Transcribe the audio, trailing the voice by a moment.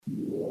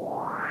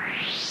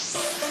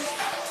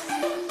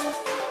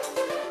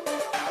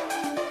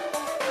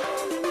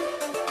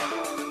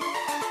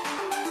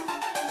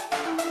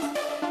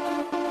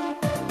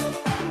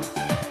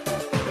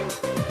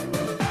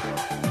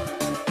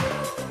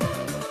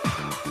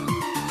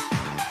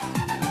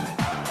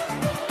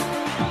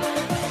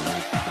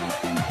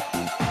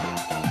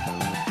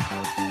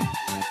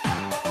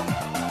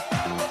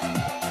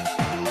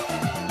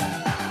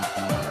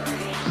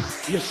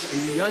יש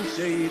עניין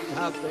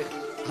שהתהפך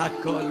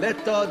הכל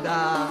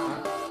לתודה,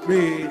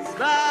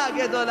 מצווה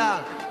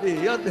גדולה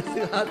להיות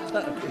בשמחת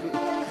תמיד.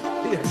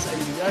 יש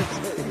עניין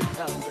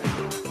שהתהפך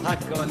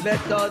הכל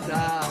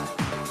לתודה,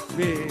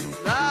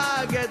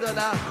 מצווה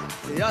גדולה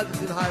להיות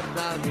בשמחת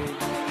תמיד.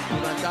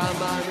 אם אתה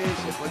מאמין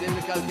שיכולים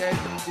לקלקל,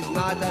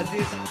 תשמע את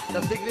הדיסק,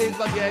 תפסיק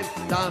להתבגן.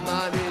 אתה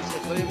מאמין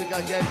שיכולים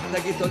לקלקל,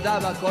 תגיד תודה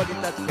והכל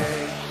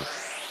יתעדכן.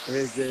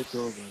 איזה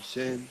טוב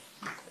השם,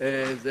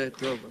 איזה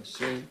טוב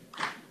השם,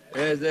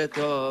 איזה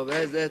טוב,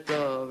 איזה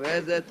טוב,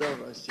 איזה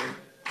טוב השם.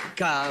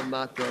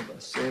 כמה טוב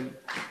השם,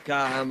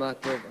 כמה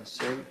טוב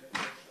השם,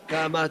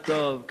 כמה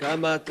טוב,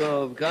 כמה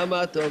טוב,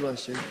 כמה טוב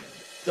השם.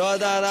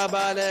 תודה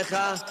רבה לך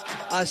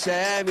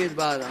השם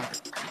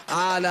יתברך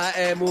על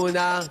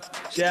האמונה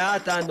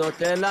שאתה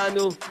נותן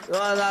לנו.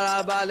 תודה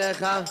רבה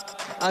לך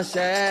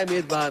השם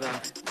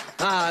יתברך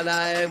על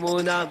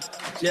האמונה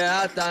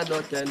שאתה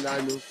נותן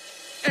לנו.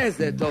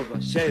 איזה טוב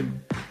השם,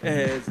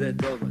 איזה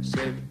טוב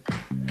השם,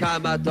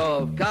 כמה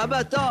טוב,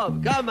 כמה טוב,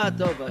 כמה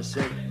טוב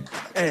השם.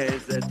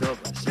 איזה טוב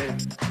השם,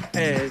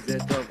 איזה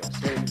טוב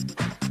השם,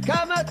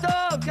 כמה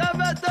טוב,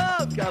 כמה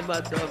טוב,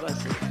 כמה טוב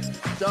השם.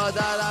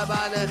 תודה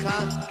רבה לך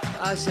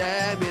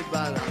השם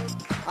יתברך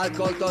על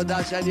כל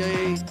תודה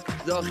שאני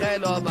זוכה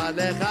לומר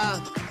לך.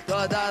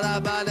 תודה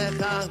רבה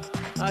לך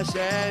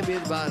השם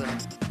יתברך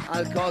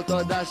על כל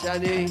תודה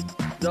שאני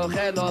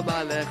זוכה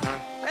לומר לך.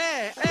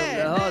 טוב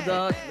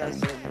להודות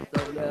לשם,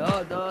 טוב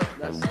להודות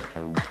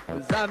לשם,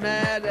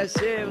 זמר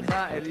לשמך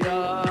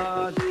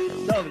עליון.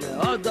 טוב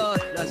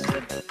להודות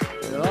לשם,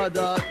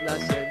 להודות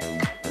לשם,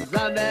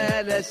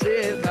 זמר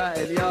לשמך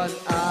עליון.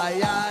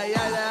 איי איי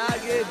איי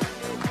להגיד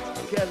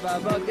כן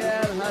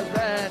בבוקר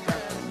הזה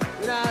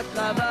נתך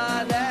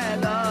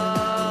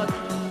בלילות,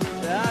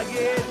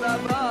 להגיד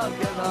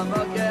בבוקר,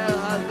 בבוקר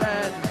הזה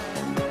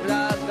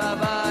נתך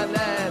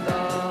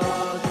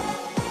בלילות.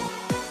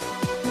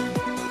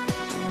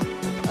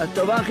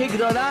 הטובה הכי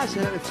גדולה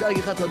שאפשר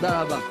להגיד לך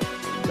תודה רבה,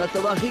 זו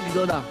הטובה הכי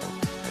גדולה.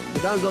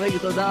 אדם זורק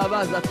תודה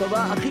רבה, זו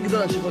הטובה הכי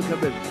גדולה שיכול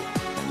לקבל,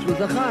 שהוא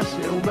זכה,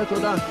 שהוא אומר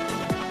תודה.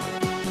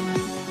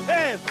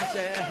 איפה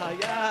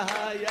שהיה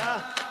היה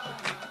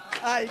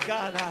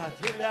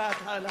העיקרתי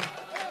להתחלה,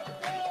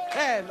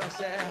 איפה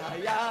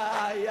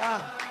שהיה היה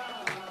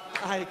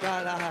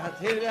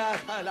העיקרתי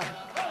להתחלה.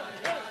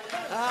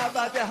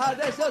 אבא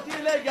תחדש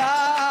אותי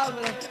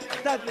לגמרי,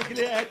 תדליק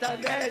לי את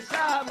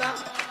הנשמה.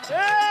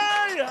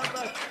 היי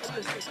אבא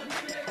תחדש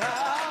אותי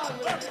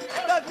לגמרי,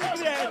 תדליק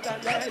לי את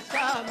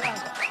הנשמה.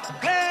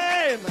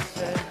 היי מה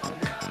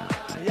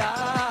שהיה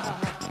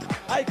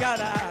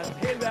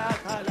העיקרתי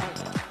להתחלה,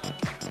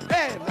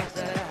 היי מה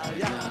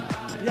שהיה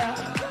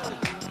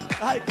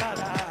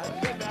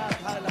העיקרתי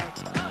להתחלה.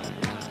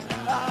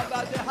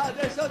 אבא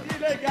תחדש אותי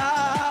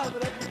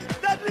לגמרי,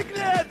 תדליק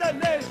לי את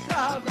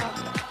הנשמה.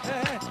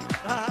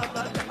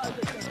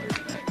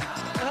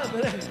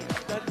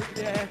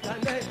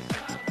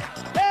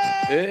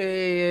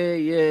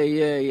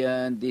 Hey,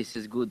 and this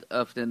is good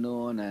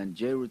afternoon, and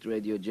JRoot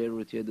Radio,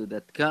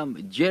 JRootRadio.com,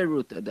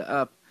 JRoot the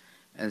app,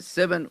 and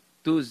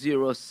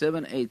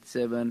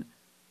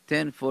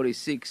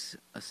 720-787-1046,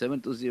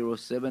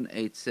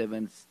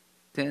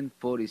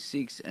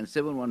 720-787-1046, and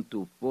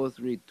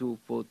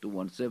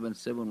 712-432-4217,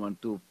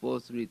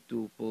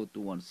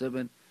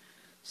 712-432-4217,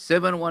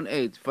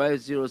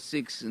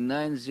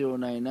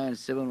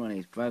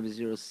 718-506-9099,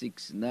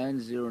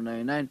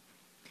 718-506-9099.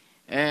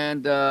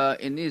 And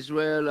in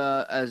Israel,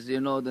 as you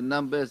know, the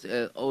numbers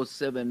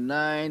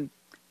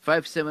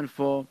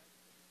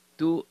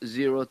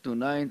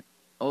 079-574-2029,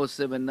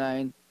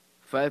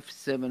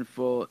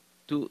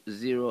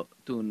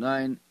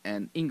 079-574-2029,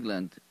 and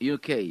England,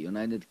 UK,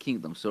 United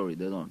Kingdom. Sorry,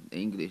 they don't. The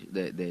English,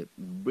 the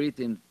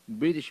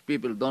British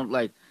people don't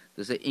like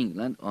to say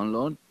England on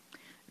loan.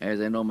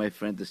 As I know, my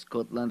friend is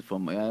Scotland,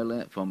 from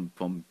Ireland, from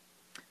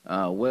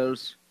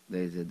Wales.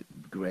 There's a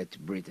Great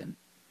Britain.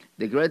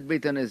 The Great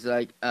Britain is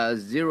like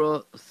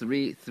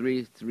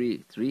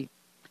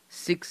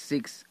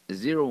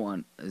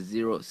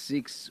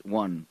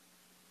 03333-6601-061.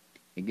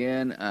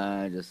 Again,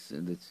 just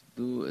let's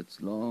do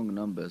its long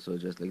number. So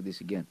just like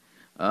this again.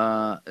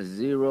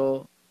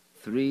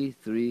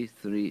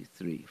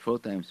 03333, 4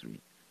 times 3,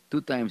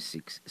 2 times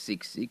 6,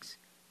 66,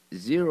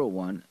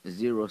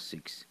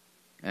 0106.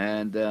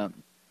 And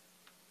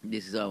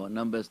this is our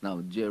numbers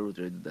now,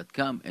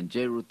 JRootRadio.com and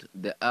JRoot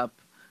the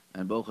app.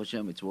 And Baruch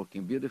Hashem, it's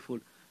working beautiful.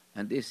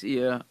 And this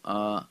year,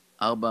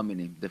 Arba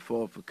Minim, the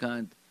 4 of a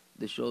kind,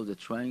 the shows are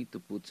trying to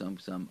put some,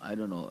 I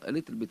don't know, a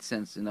little bit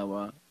sense in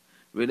our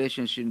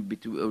relationship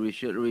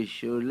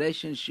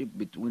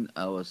between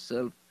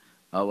ourselves,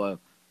 our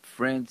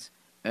friends,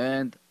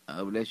 and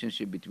a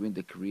relationship between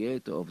the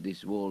creator of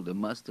this world, the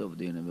master of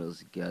the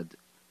universe, God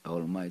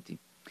Almighty.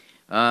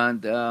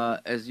 And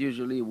as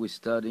usually, we're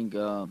starting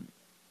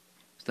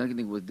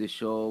with this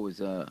show.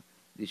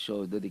 This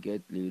show is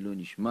dedicated to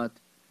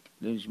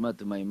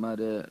Nishmat, my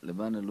mother,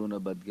 Levana Luna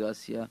Bat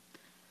Gracia.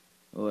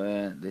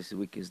 This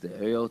week is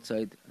the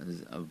outside,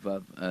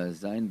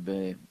 Zain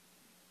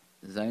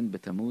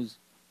Betamuz.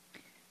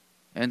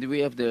 And we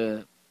have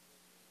the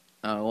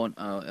our own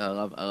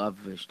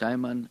Arav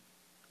Steinman.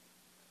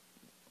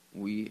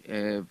 We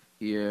have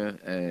here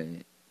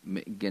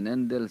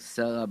Genendel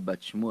Sarah Bat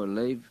Shmuel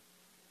Lev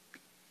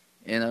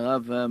and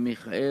Arav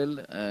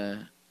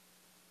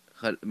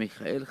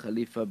Michael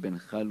Khalifa Ben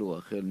Chalu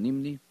Rachel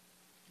Nimni. I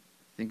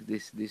think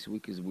this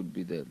week would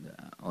be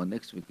or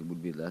next week it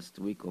would be last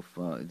week of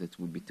that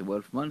would be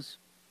 12 months.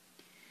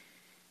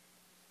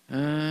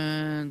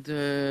 And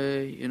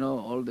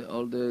all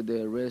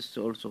the rest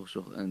also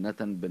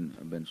Nathan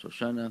Ben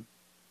Shoshana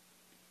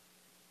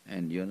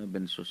and Yona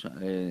Ben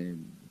Shoshana.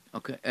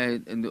 Okay,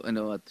 and you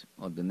know what?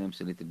 All the names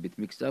a little bit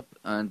mixed up,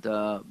 and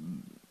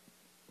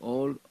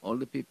all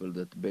the people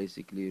that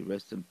basically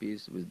rest in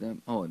peace with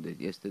them. Oh,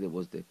 yesterday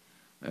was the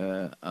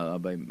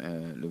Rabbi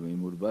Levi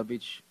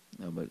Murbavich,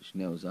 Rabbi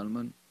Shneur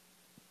Zalman,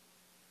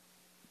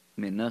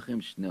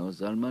 Menachem Shneur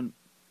Zalman,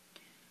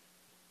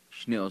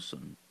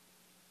 Shneorson,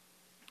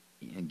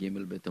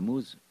 ג'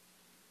 בתמוז.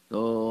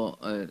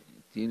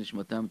 תהיה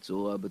נשמתם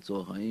צרורה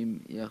בצרור החיים,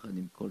 יחד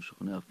עם כל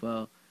שוכני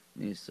עפר,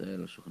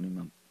 מישראל השוכנים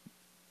עם.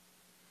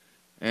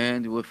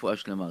 ורפואה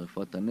שלמה,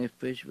 רפואת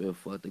הנפש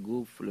ורפואת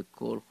הגוף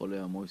לכל חולי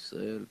עמו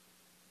ישראל.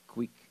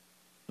 Quick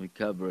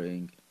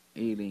recovering,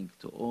 healing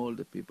to all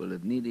the people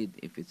that need it,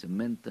 if it's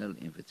mental,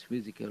 if it's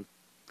physical.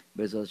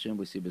 בעזרת השם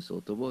we see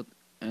בשורות טובות.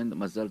 And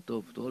מזל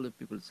טוב to all the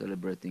people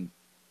celebrating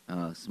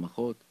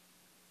שמחות.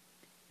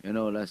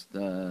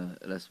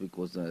 Last week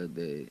was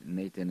the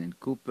Nathan and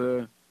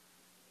Cooper,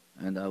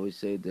 and I would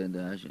say the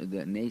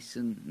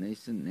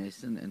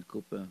Nathan and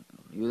Cooper,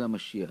 Yehuda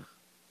Mashiach,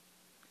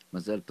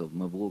 Mazal Tov,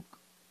 Mabruk,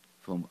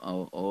 from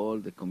all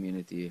the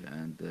community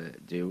and the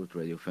JRoot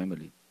radio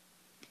family.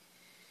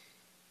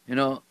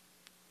 We're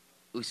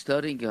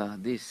studying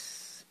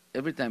this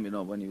every time.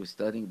 When you're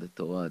studying the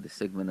Torah, the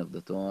segment of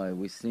the Torah,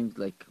 it seems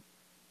like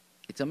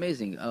it's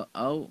amazing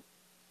how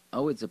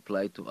it's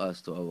applied to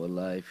us, to our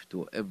life,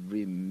 to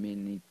every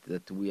minute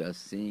that we are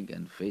seeing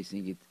and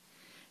facing it.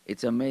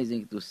 It's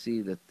amazing to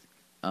see that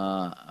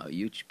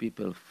huge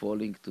people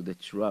falling to the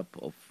trap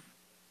of,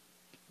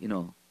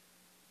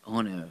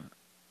 honor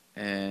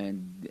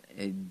and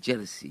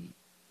jealousy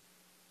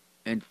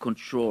and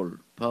control,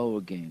 power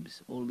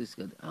games, all this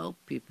kind. How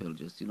people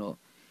just,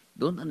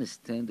 don't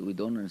understand. We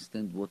don't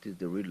understand what is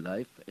the real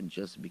life and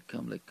just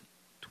become like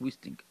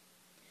twisting.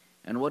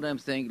 And what I'm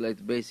saying,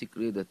 like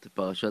basically that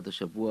Parashat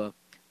HaShavua,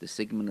 the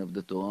segment of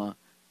the Torah,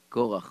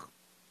 Korach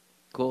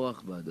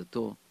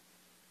ba'adato,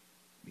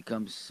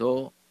 becomes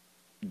so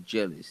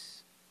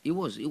jealous. He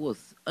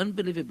was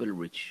unbelievable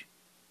rich,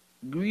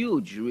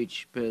 huge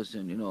rich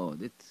person.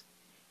 That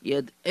he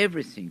had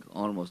everything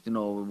almost.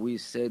 We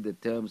said the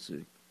terms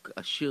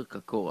Ashir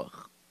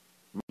Korach,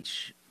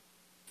 rich,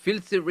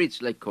 filthy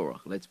rich like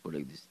Korach. Let's put it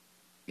like this,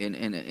 in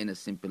a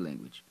simple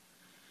language.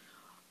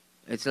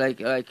 It's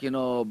like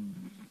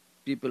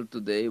people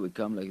today we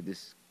come like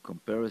this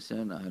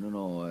comparison. I don't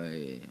know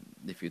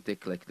if you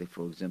take like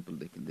for example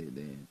the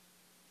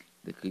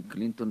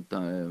Clinton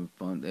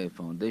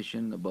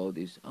Foundation about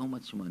this, how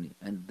much money,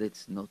 and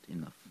that's not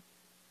enough.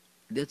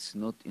 That's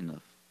not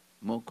enough.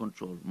 More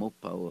control, more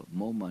power,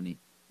 more money.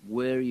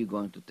 Where are you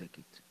going to take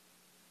it?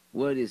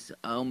 Where is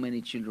how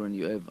many children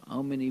you have?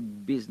 How many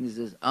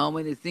businesses? How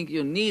many things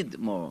you need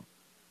more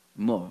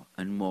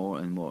and more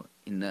and more.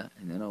 And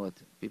you know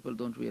what? People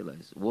don't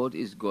realize what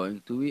is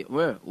going to be.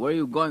 Where are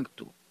you going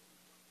to?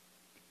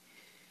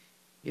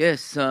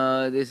 Yes,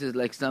 this is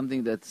like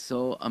something that's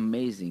so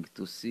amazing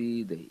to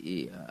see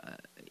the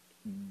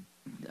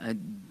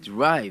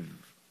drive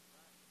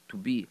to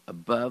be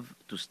above,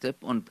 to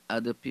step on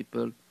other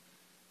people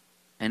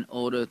in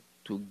order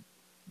to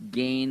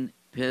gain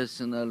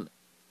personal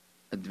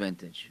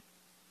advantage.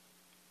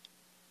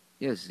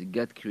 Yes,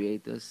 God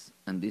created us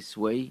in this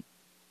way.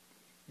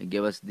 He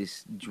gave us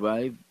this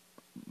drive.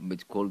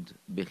 It's called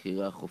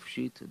Bechira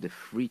Chofshit, the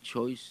free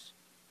choice,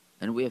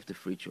 and we have the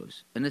free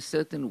choice. In a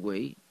certain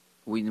way,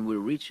 when we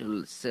reach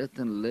a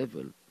certain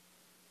level,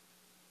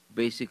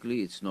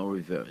 basically it's no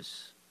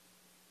reverse.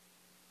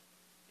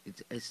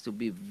 It has to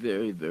be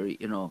very, very,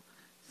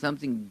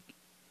 something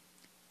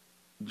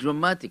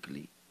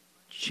dramatically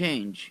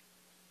change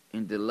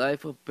in the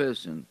life of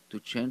person to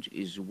change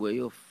his way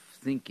of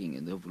thinking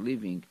and of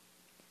living,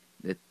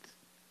 that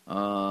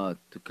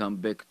to come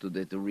back to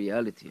the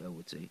reality, I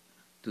would say,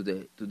 to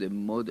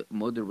the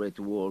moderate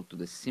world, to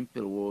the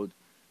simple world,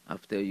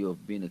 after you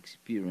have been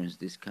experienced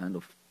this kind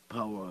of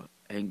power,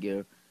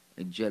 anger,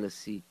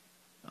 jealousy.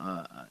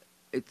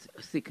 It's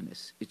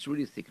thickness. It's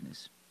really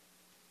thickness.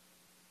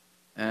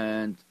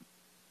 And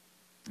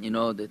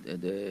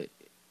that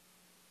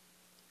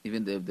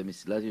even the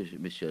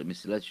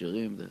Mesilat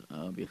Shirim, the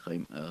Rabbi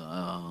Chaim,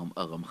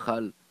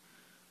 Ramchal,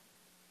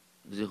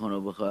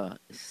 Zichrono Bracha,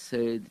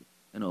 said,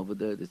 and over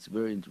there, it's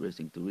very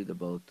interesting to read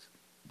about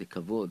the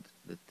kavod,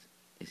 that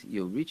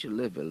you reach a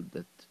level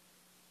that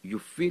you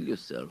feel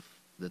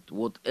yourself that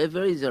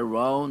whatever is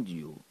around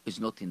you is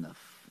not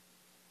enough.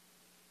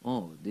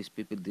 Oh, these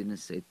people didn't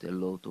say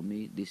hello to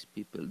me. This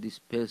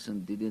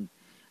person didn't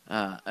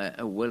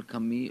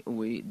welcome me.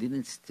 We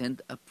didn't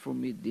stand up for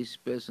me. This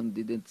person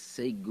didn't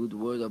say good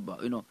word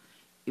about.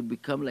 It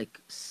become like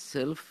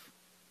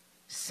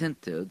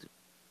self-centered,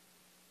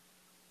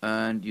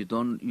 and you're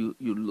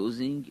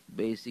losing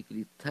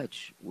basically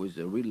touch with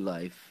the real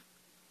life,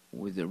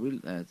 with the real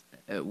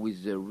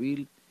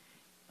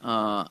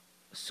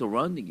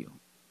surrounding you,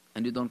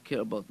 and you don't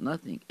care about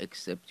nothing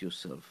except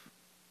yourself.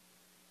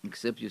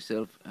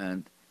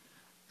 And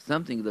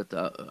something that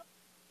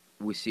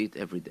we see it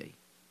every day.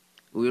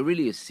 We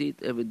really see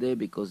it every day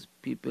because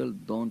people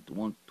don't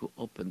want to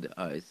open their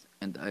eyes.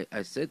 And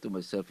I said to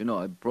myself,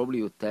 I'm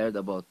probably tired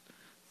about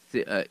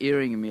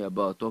hearing me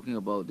about talking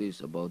about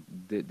this, about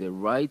the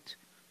right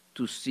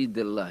to see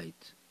the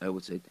light. I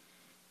would say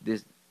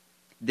this,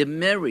 the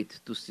merit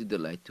to see the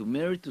light, to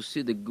merit to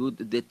see the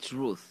good, the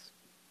truth.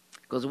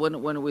 Because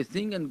when we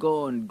think and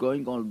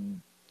going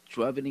on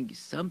traveling,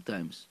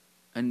 sometimes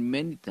and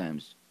many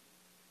times,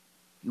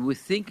 we're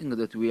thinking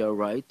that we are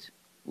right,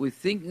 we're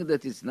thinking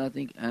that it's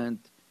nothing, and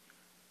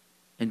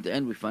in the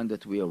end we find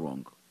that we are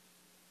wrong.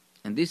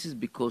 And this is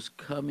because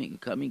coming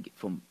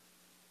from,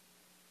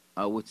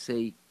 I would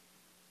say,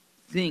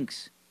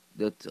 things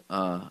that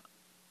are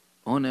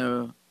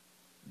honor,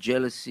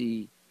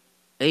 jealousy,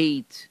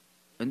 hate,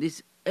 and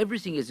this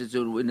everything is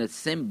in the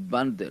same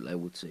bundle, I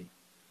would say.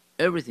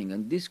 Everything.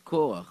 And this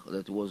Korach,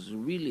 that was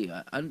really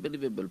an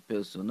unbelievable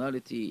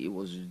personality, he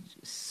was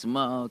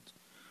smart,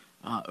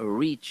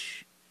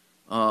 rich,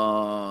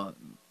 top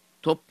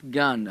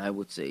gun, I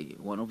would say,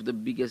 one of the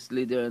biggest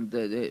leader and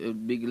the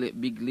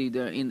big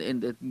leader in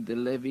the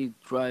Levi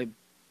tribe,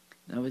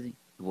 and everything.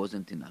 It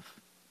wasn't enough.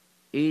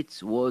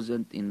 It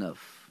wasn't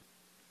enough.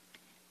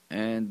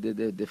 And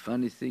the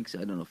funny things,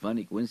 I don't know,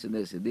 funny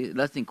coincidence,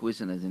 nothing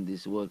coincidence in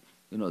this world.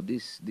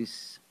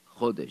 This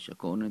Chodesh,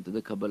 according to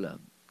the Kabbalah,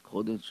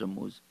 Chodesh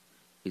Tammuz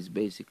is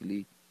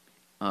basically,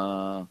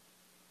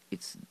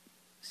 it's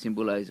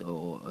symbolized,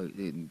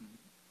 it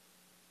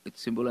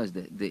symbolized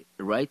the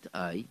right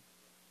eye,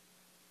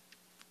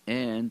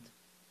 and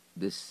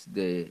this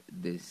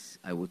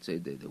I would say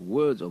the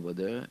words over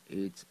there,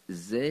 it's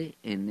Ze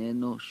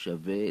eneno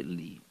shave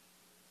li.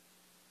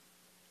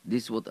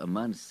 This is what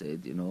Aman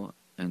said,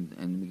 and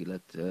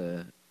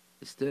Megillat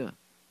Esther.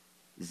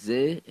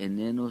 Ze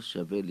eneno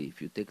shave li.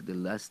 If you take the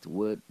last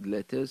word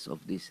letters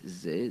of this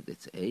Ze,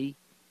 that's A.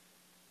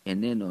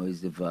 Eneno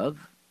is the Vav.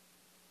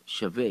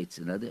 Shave, it's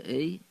another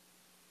A.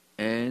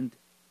 And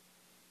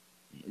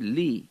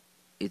Li,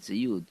 it's a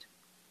Yud.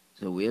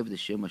 So we have the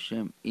Shem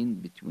Hashem in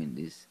between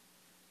this.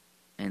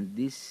 And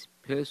this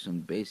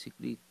person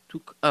basically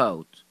took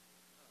out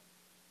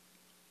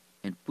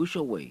and pushed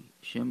away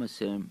Shem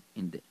Hashem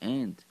in the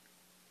end,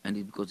 and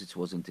because it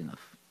wasn't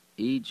enough.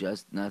 He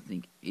just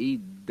nothing. He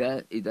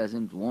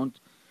doesn't want.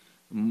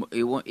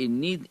 He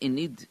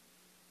need.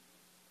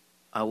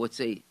 I would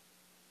say,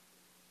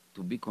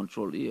 to be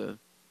controlled here,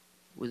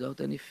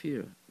 without any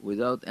fear,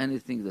 without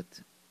anything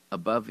that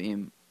above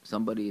him,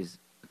 somebody is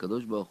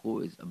Kadosh Baruch Hu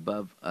is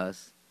above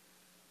us,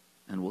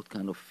 and what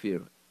kind of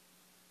fear?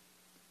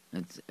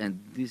 And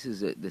this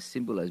is the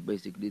symbolize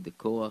basically the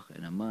Korach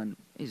and Aman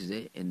is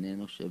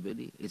eneno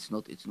shaveli. It's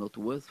not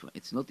worth.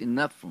 It's not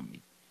enough for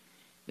me.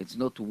 It's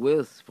not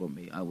worth for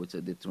me. I would say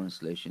the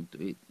translation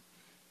to it.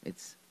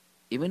 It's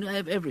even I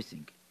have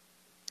everything.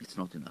 It's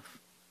not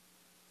enough.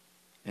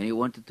 And he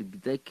wanted to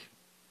take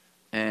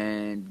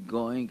and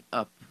going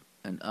up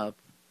and up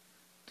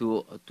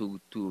to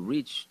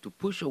reach, to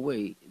push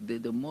away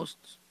the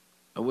most,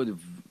 the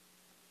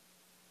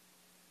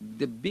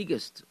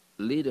biggest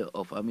leader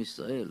of Am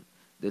Yisrael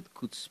that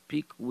could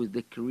speak with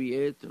the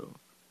Creator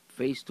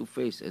face to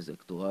face, as the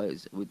Torah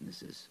is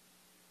witnesses.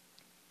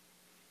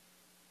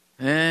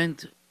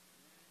 And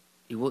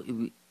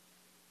in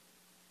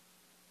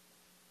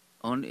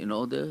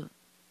order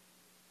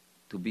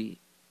to be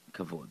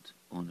kavod,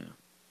 honor.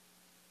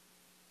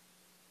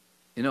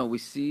 We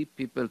see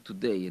people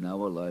today in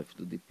our life,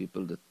 to the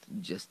people that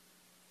just,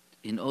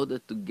 in order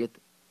to get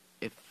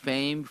a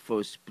fame for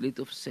a split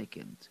of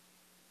second,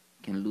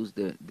 can lose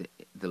the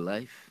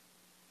life,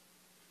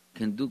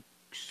 can do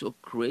so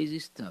crazy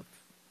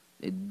stuff,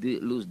 they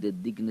lose their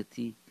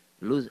dignity,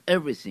 lose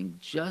everything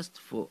just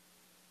for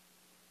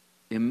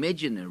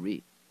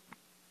imaginary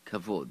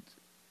kavod,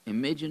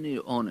 imaginary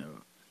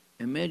honor,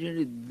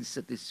 imaginary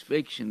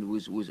satisfaction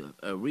with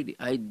really,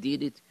 I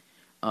did it,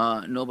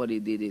 nobody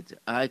did it,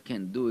 I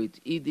can do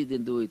it, he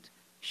didn't do it,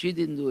 she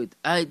didn't do it,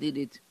 I did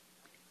it,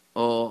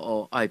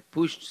 or I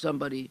pushed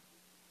somebody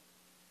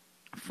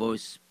for a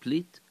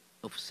split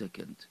of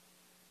second.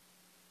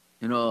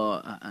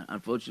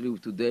 Unfortunately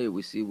today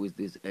we see with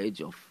this age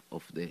of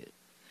the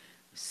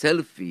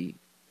selfie,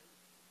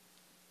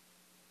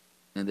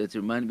 And that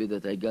reminds me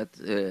that I got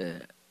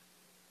a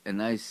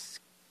nice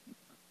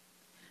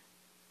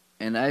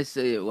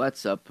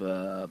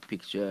WhatsApp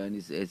picture, and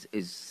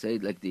it's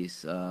said like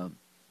this: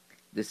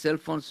 the cell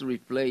phones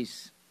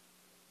replace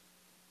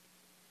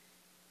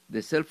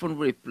the cell phone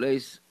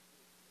replace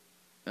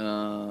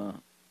uh,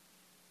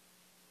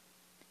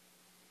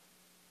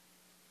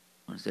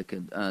 one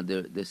second.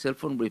 The cell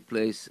phone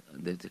replace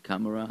the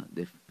camera.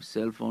 The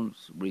cell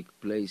phones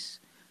replace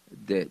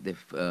the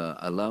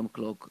alarm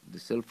clock. The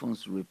cell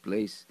phones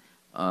replace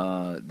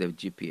the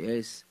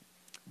GPS.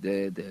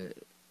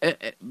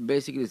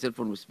 Basically, the cell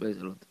phone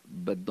replaces a lot.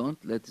 But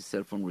don't let the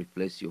cell phone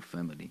replace your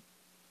family.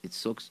 It's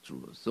so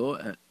true. So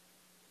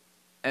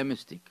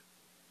mystic.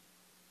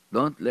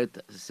 Don't let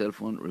the cell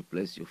phone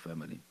replace your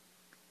family.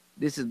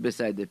 This is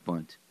beside the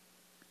point.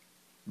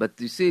 But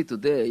you see,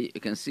 today, you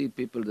can see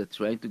people that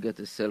try to get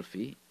a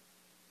selfie,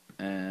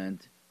 and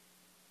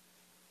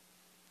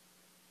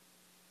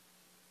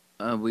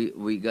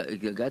we got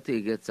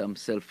to get some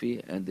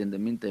selfie, and in the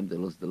meantime, they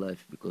lost their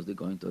life because they're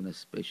going on a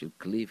special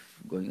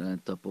cliff, going on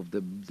top of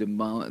the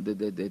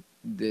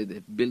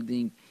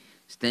building,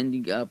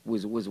 standing up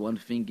with one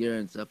finger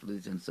and stuff like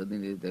this, and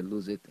suddenly they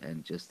lose it,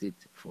 and just it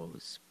for a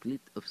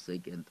split of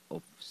second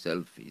of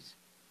selfies.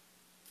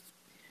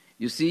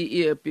 You see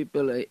here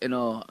people,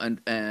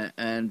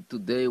 and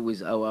today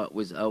with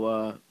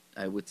our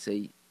I would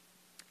say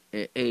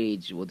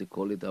age, what they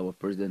call it, our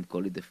president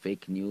call it the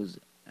fake news,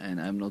 and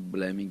I'm not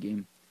blaming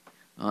him.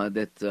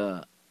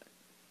 That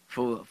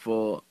for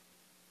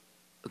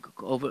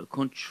over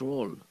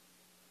control,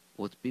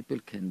 what people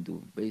can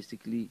do,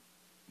 basically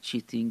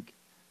cheating,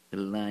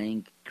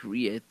 lying,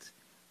 create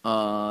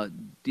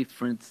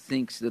different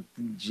things that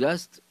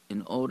just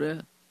in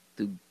order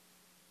to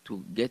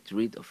get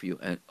rid of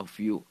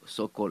you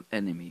so-called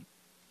enemy,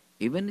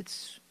 even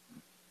it's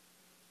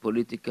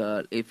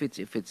political, if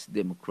it's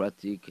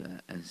democratic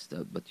and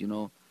stuff. But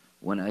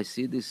when I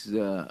see this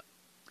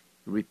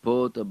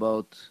report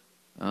about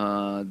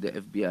the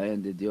FBI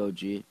and the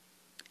DOJ,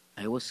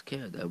 I was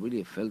scared. I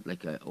really felt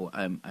like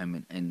I'm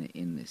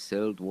in a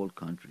third world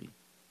country,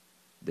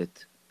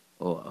 that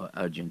or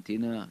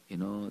Argentina,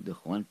 the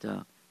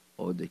junta,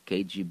 or the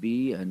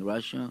KGB and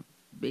Russia,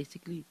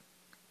 basically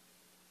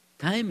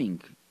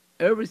timing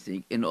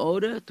everything in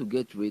order to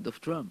get rid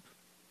of Trump.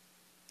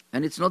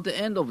 And it's not the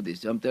end of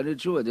this. I'm telling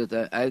you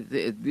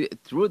that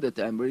true that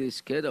I'm really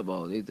scared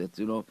about it.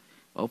 That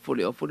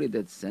hopefully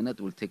that Senate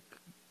will take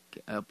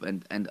up,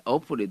 and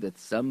hopefully that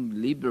some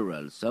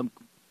liberal from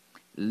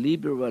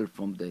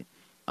the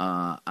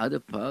other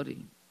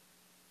party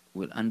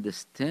will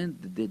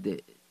understand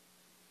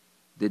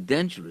the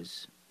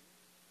dangers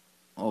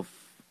of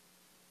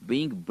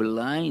being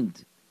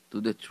blind to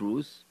the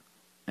truth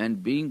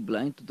and being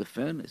blind to the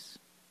fairness.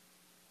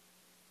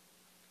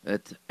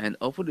 And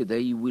hopefully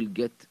they will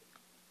get,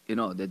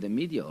 the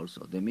media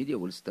also. The media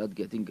will start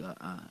getting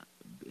a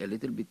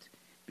little bit,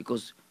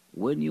 because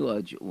when you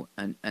are,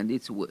 and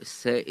it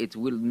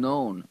will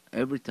known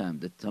every time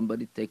that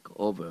somebody take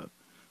over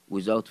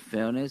without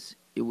fairness,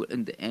 it will,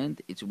 in the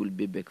end, it will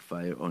be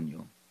backfire on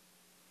you.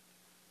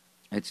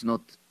 It's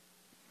not.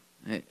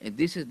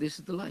 This is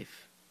the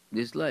life.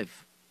 This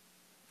life.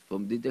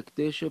 From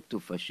dictatorship to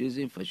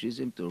fascism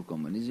to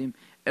communism,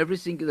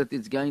 everything that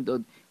is going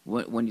on,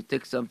 when you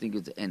take something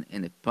it's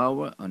in a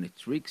power, on a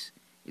tricks,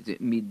 it's a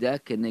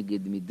midah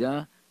keneged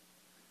midah,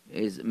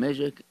 is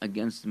measure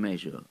against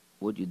measure.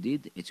 What you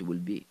did, it will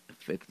be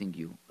affecting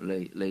you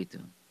later.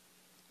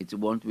 It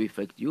won't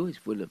affect you, it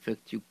will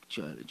affect you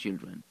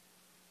children.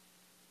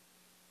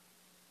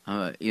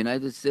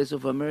 United States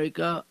of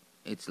America,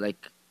 it's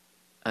like,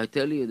 I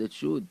tell you the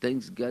truth.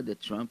 Thanks God that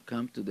Trump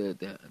come to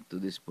to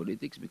this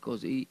politics,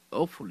 because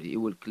hopefully he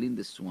will clean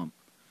the swamp,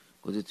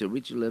 because it's a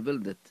rich level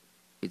that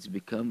it's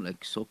become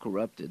like so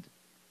corrupted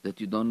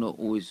that you don't know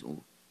who is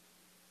who,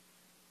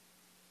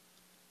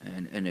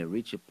 and I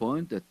reach a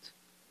point that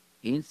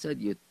inside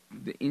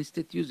the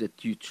institutes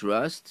that you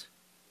trust,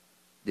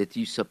 that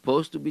you're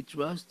supposed to be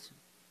trust,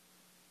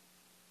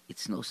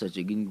 it's no such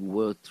a good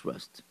word,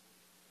 trust.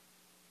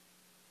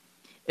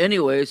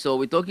 Anyway, so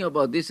we're talking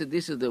about this.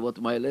 This is what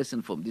my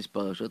lesson from this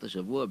Parashat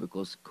Hashavua,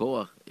 because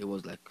Korach, it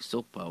was like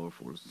so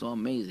powerful, so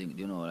amazing,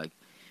 like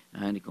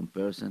any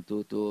comparison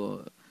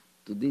to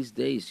these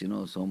days,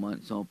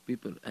 some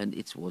people, and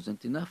it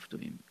wasn't enough to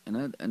him,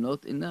 and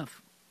not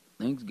enough.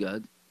 Thanks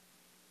God,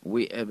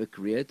 we have a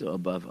Creator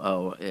above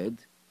our head,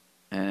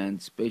 and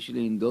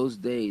especially in those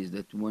days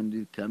that when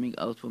they're coming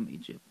out from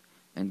Egypt,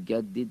 and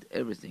God did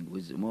everything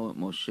with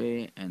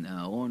Moshe and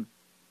Aaron,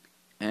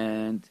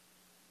 and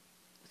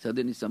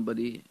suddenly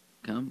somebody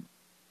come,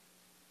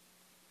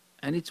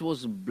 and it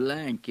was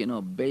blank,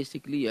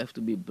 basically you have to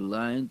be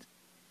blind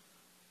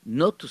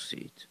not to see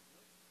it.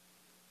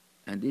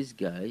 And this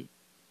guy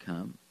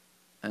come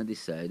and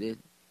decided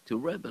to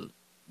rebel,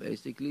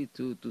 basically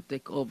to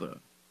take over.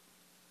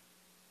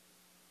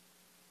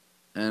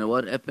 And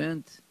what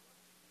happened?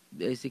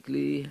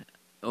 Basically,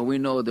 we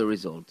know the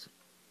result.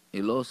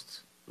 He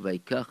lost.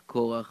 Vaikach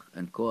Korach,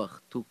 and Korach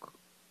took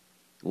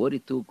what he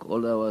took.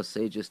 All our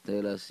sages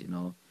tell us,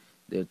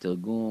 The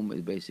Targum,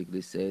 it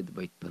basically said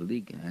by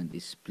Palig, and he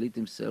split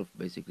himself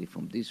basically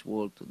from this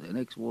world to the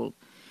next world.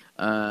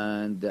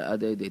 And the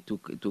other, they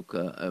took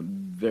a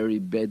very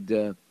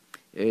bad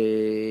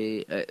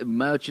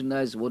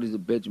merchandise. What is the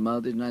bad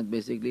merchandise?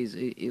 Basically, is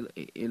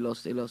he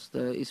lost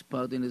his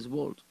part in his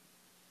world.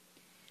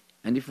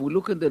 And if we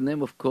look at the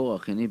name of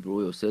Korach in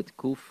Hebrew, you said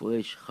Kuf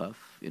Resh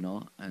Chaf,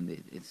 and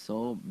it's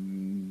so,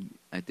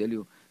 I tell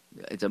you,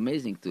 it's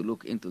amazing to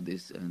look into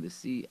this and to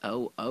see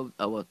how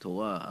our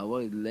Torah,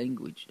 our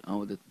language,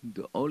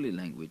 the holy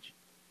language,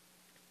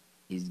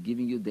 is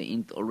giving you the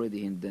hint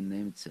already in the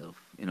name itself,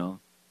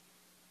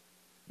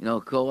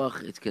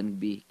 Korach, it can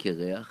be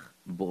Kereach,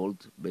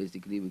 bold,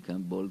 basically, we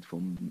can bold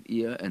from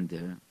here and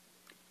there.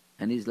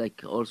 And he's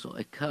like also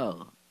a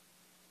car,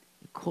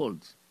 a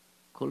cold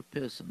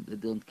person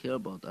that don't care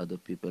about other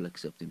people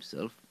except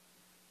himself.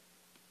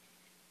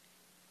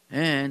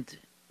 And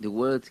the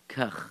word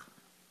kach,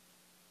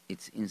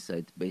 it's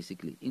inside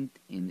basically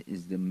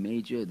is the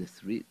major, the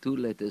two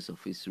letters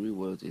of his three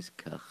words is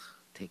kach,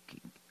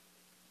 taking.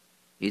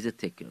 He's a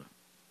taker.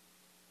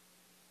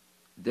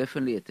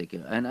 Definitely a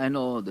taker. And I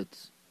know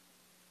that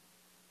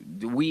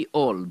we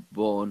all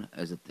born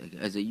as a taker.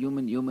 As a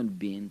human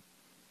being,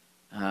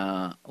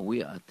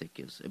 we are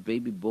takers. A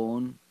baby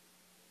born,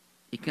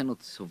 he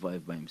cannot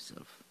survive by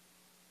himself.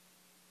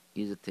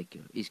 He's a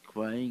taker. He's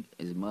crying.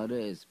 His mother,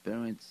 his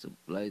parents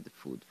supply the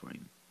food for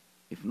him.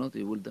 If not,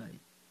 he will die.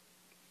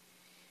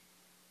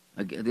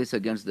 This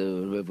against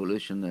the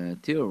revolution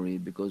theory,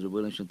 because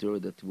revolution theory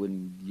that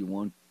when you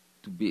want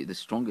to be the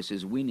strongest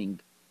is winning,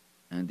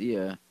 and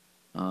here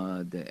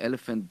the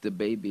elephant, the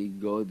baby,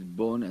 got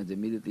born and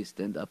immediately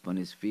stand up on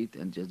his feet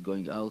and just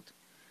going out.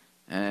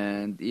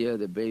 And here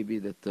the baby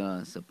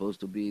that supposed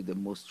to be the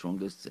most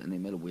strongest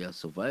animal, we are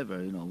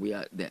survivor, we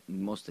are the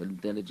most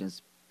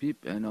intelligent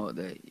people,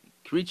 the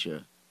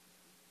creature.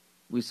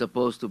 We're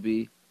supposed to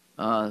be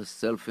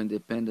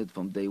self-independent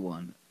from day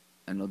one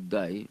and not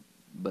die.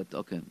 But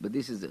okay, but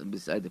this is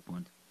beside the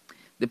point.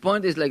 The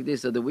point is like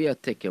this, that we are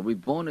taker. We're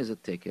born as a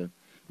taker.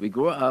 We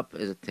grow up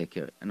as a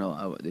taker.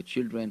 The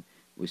children,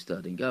 we're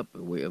starting up.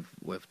 We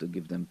have to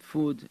give them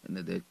food and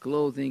their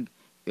clothing.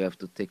 We have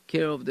to take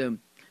care of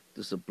them,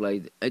 to supply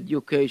the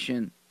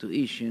education,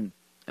 tuition,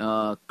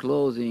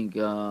 clothing,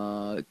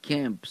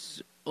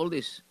 camps, all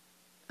this.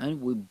 And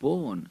we're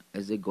born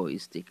as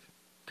egoistic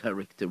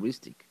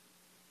characteristic.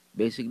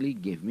 Basically,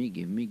 give me.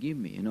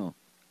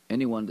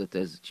 Anyone that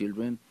has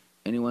children,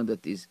 anyone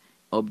that is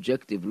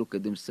objective, look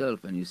at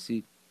himself and you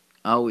see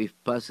how he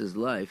passes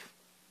life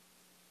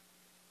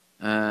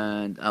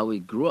and how he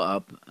grew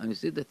up, and you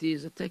see that he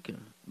is a taker,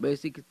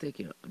 basic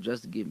taker.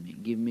 Just give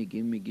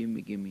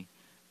me.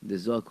 The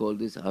Zohar called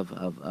this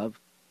have,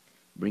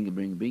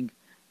 bring.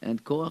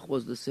 And Korach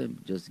was the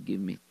same, just give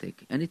me,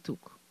 take. And he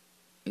took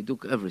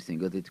everything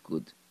that it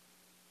could.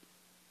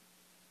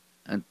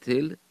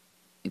 Until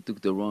he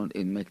took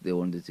and make the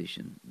wrong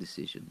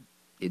decision.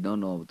 He don't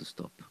know how to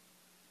stop.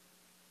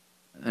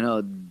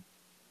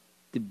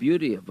 The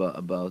beauty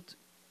about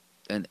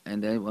and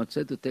I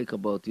wanted to take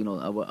about,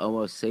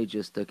 our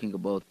sages talking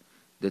about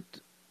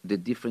that the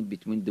difference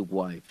between the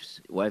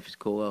wives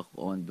Korach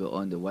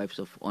on the wives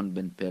of On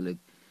Ben Peled,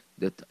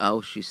 that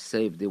how she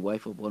saved the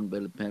wife of On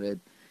Ben Peled,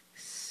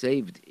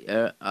 saved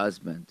her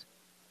husband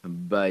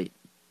by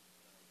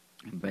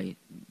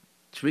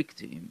tricked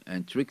him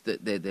and tricked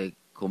the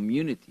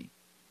community,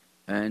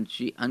 and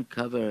she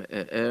uncovered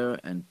her,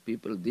 and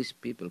these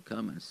people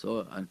come and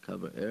saw her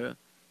uncover her,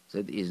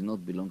 said he does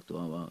not belong to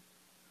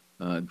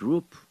our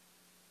group.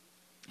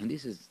 And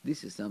this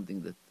is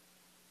something that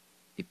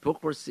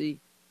hypocrisy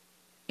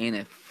in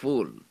a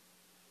full.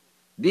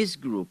 This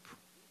group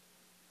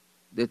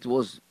that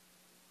was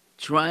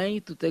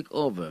trying to take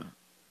over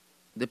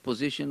the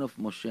position of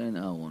Moshe and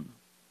Aaron,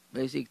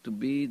 basically to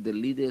be the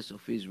leaders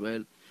of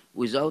Israel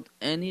without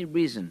any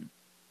reason.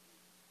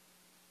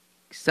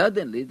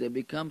 Suddenly they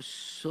become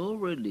so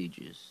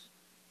religious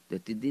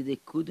that they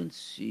couldn't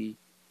see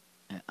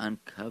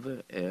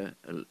uncover hair,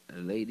 a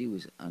lady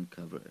with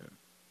uncovered hair.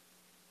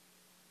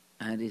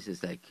 And this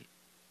is like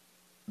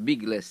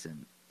big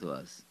lesson to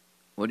us.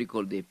 What do you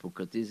call the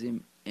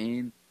hypocritism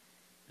in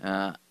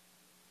a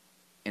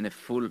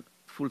full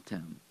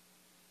term?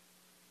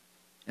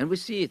 And we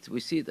see it.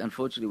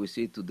 Unfortunately, we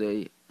see it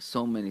today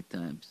so many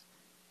times.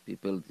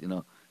 People,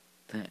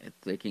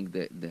 taking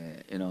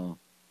the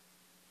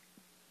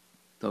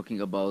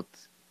talking about,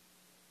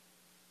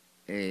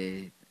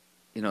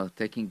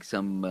 taking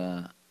some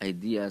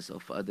ideas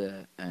of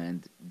other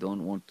and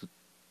don't want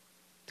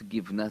to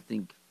give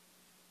nothing.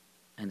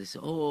 And they say,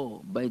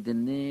 by the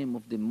name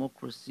of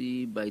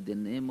democracy, by the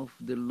name of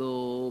the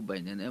law, by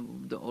the name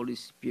of the Holy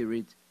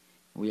Spirit,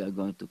 we are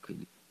going to kill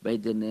you. By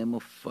the name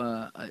of,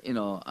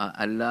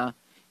 Allah,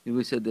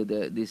 we said that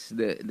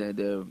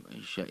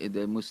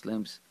the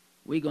Muslims,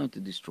 we're going to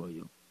destroy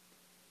you.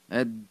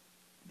 And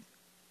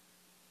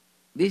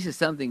this is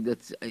something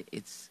that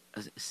it's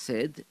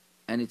said,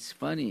 and it's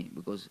funny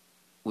because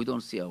we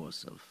don't see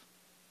ourselves.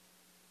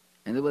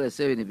 And what I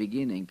said in the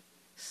beginning,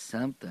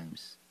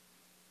 sometimes,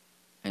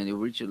 and you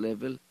reach a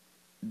level,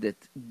 that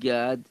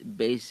God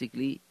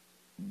basically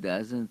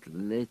doesn't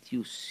let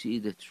you see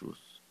the truth.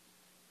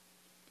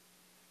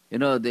 You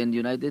know, the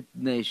United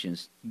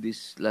Nations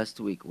this last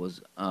week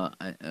was a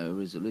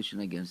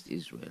resolution against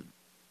Israel.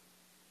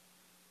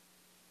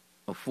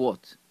 Of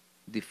what?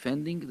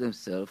 Defending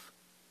themselves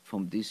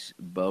from these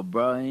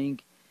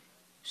barbaric,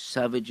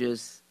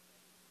 savages,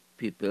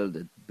 people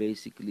that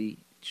basically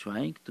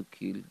trying to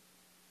kill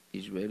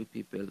Israeli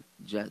people,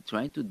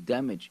 trying to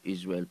damage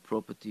Israel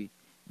property,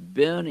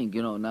 burning.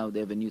 You know, now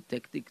they have a new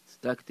tactics.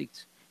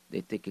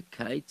 They take a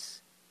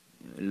kites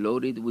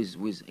loaded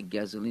with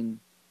gasoline,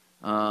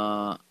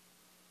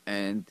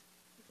 and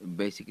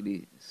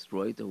basically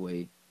throw it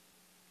away,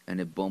 and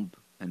a bomb,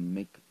 and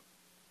make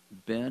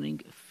burning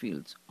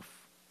fields of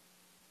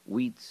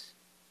weeds,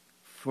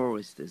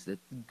 forests that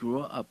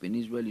grow up in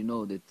Israel. You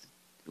know that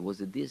it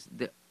was a desert,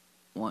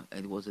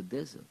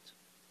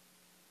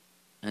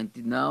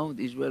 and now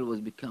Israel was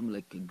become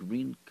like a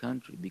green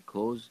country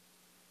because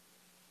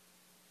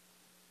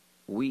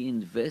we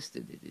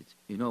invested in it.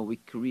 You know, we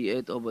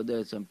create over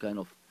there some kind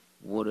of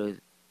water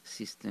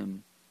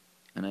system.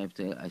 And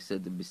I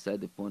said,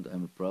 beside the point,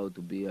 I'm proud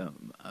to be a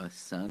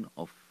son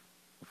of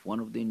one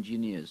of the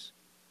engineers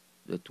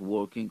that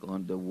working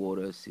on the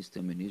water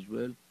system in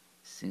Israel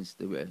since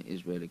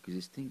Israel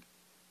existing.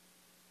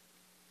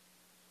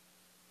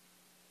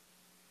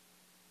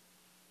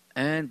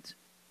 And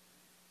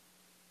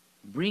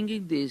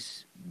bringing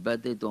this,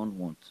 but they don't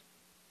want.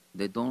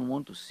 They don't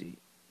want to see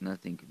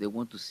nothing. They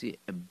want to see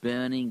a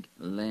burning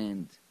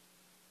land.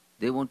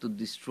 They want to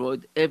destroy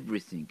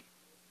everything.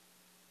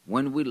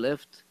 When we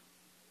left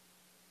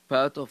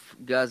part of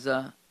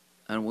Gaza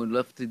and we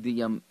left the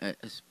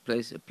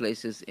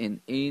places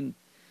in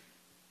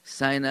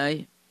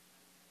Sinai,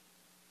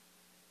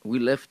 we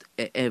left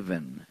a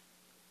heaven.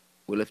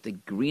 We left the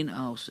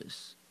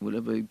greenhouses. We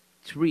left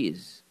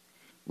trees.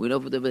 We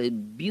left a very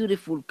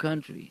beautiful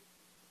country.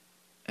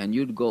 And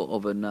you'd go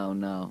over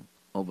now,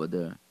 over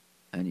there,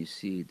 and you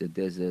see the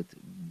desert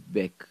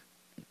back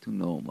to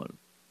normal.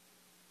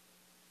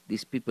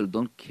 These people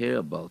don't care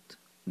about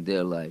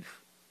their life.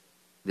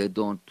 They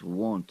don't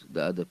want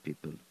the other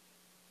people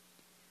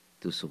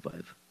to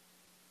survive.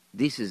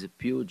 This is a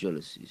pure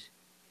jealousy.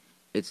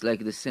 It's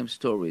like the same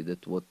story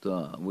that what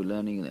we're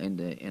learning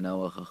in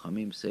our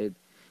Chachamim said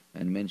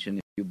and mentioned in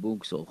a few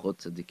books, or Chot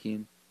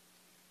Tzadikim.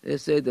 They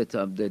said that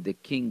the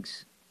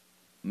kings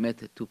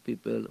met two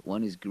people.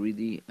 One is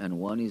greedy and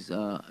one is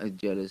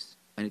jealous.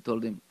 And he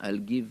told him, I'll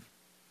give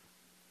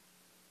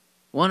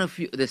one of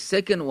you, the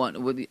second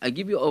one, I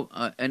give you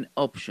an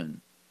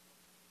option.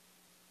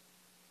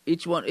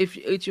 Each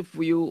of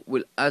you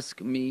will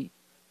ask me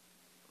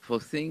for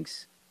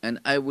things and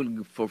I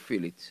will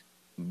fulfill it.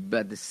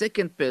 But the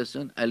second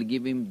person, I'll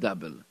give him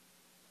double.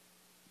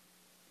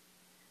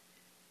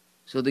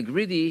 So the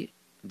greedy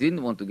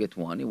didn't want to get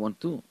one, he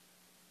wanted two.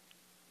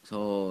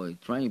 So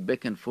trying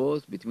back and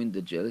forth between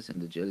the jealous, and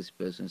the jealous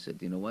person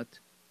said, you know what?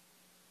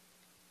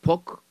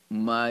 Poke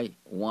my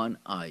one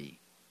eye.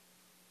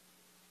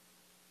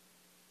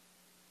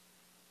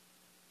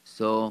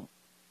 So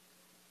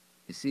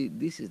you see,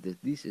 this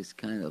is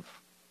kind of,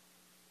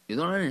 you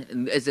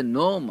don't, as a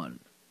normal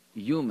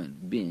human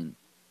being,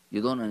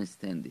 you don't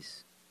understand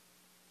this.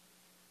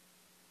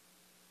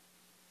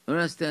 You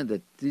don't understand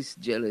that this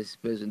jealous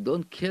person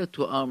don't care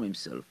to harm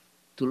himself,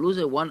 to lose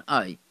a one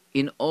eye,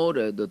 in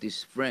order that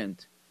his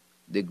friend,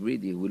 the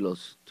greedy, will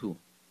lose two.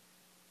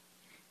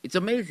 It's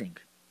amazing.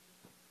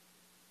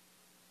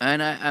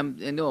 And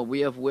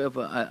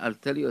I'll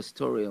tell you a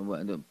story.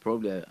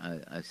 Probably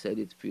I said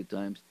it a few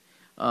times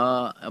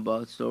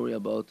about story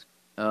about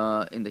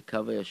in the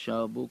Kaveh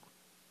Yashar book,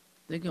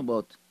 thinking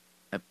about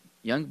a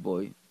young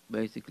boy,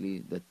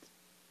 basically, that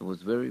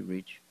was very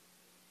rich.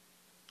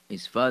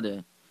 His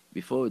father,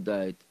 before he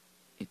died,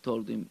 he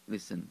told him,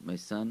 listen, my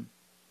son,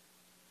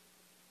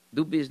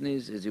 do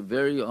business as you're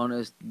very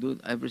honest, do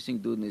everything,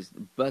 do this,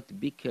 but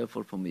be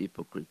careful from the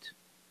hypocrite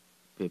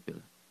people.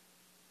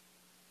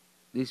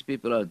 These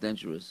people are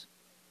dangerous.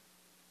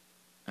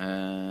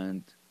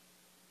 And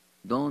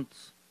don't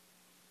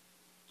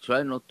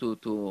try not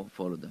to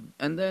follow them.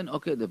 And then,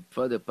 okay, the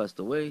father passed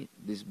away.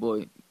 This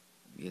boy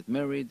get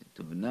married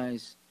to a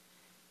nice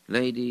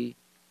lady.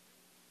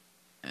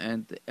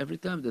 And every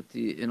time that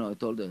I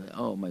told her,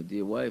 oh, my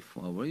dear wife,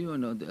 how are you?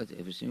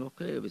 Everything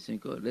okay, everything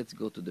good. Let's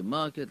go to the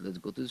market, let's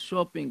go to the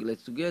shopping,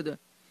 let's together.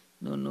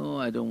 No,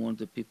 I don't want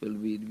the people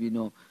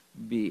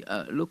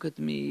look at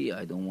me.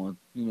 I don't want,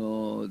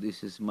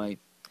 this is my,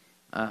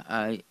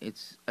 I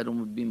don't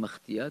want to be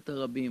machtiyat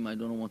rabim. I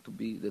don't want to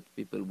be that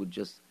people would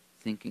just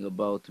thinking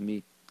about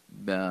me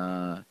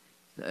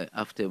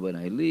after when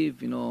I leave,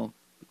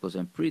 because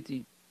I'm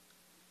pretty.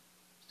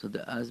 So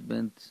the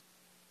husband,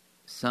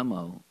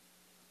 somehow,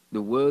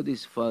 the word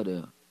his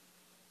father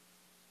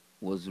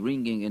was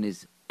ringing in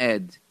his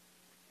head,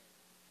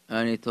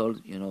 and he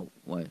told,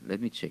 why?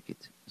 Let me check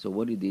it. So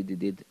what he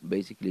did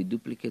basically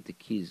duplicate the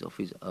keys of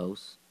his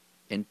house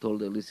and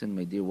told her, listen,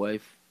 my dear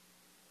wife,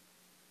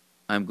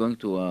 I'm going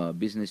to a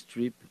business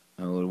trip.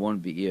 I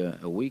won't be here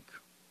a week.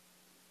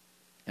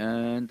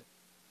 And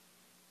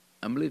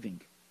I'm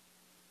leaving.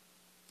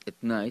 At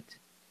night,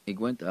 he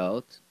went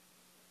out,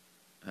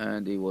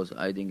 and he was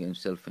hiding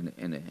himself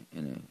in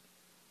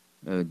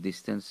a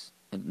distance.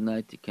 At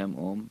night, he came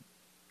home,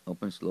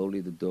 opened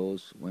slowly the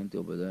doors, went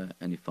over there,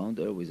 and he found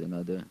her with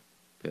another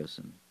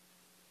person.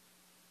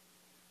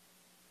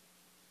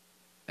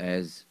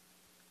 As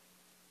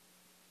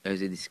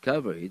he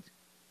discovered,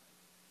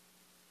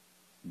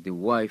 the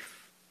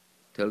wife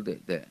told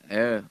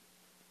her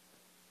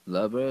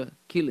lover,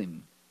 kill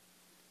him.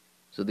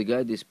 So the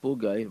guy, this poor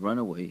guy, ran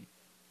away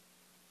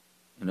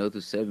in order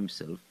to save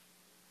himself.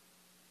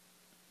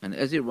 And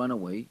as he ran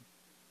away,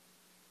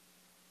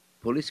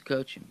 police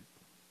caught him.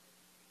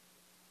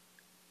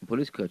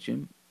 Police caught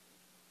him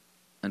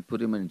and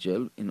put him in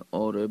jail in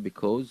order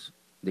because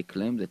they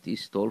claimed that he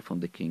stole from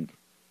the king.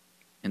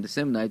 And the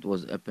same night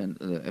was happened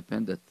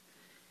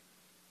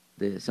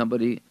that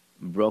somebody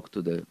broke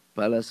to the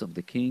palace of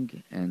the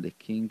king, and the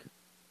king,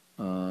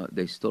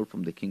 they stole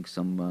from the king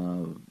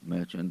some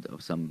merchant or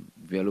some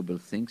valuable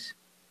things,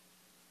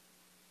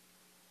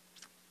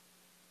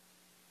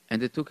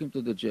 and they took him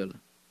to the jail.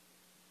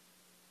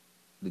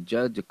 The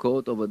judge, the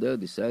court over there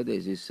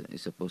decided is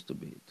supposed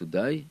to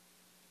die.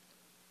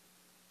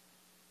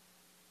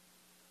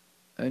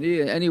 And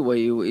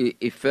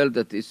he felt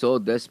that he's so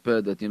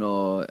desperate that,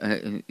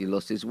 he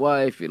lost his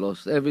wife, he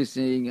lost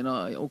everything,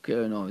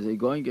 okay, he's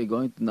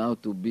going now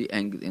to be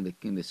angry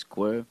in the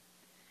square.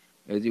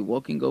 As he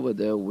walking over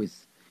there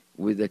with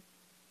a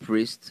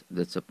priest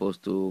that's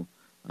supposed to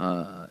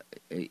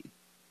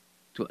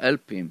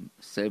help him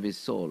save his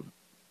soul.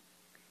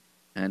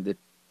 And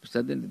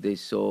suddenly they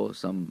saw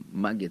some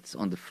maggots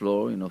on the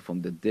floor,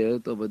 from the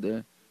dirt over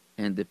there,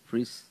 and the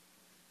priest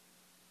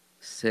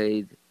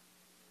said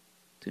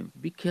to him,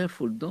 be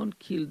careful, don't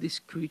kill these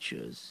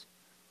creatures.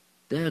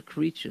 They are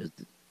creatures.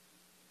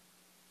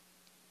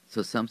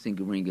 So something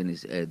rang in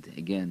his head.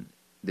 Again,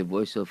 the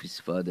voice of his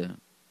father,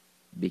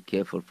 be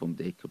careful from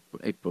the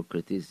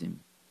hypocritism.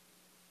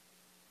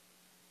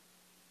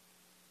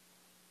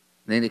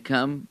 Then he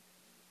come,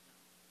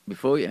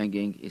 before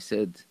hanging, he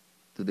said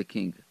to the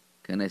king,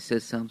 can I say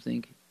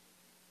something?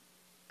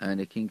 And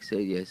the king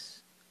said,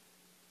 yes.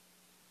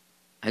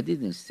 I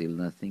didn't steal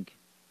nothing.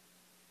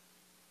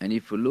 And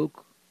if you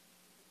look,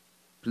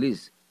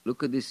 please,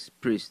 look at this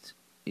priest.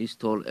 He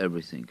stole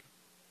everything.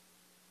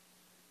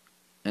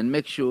 And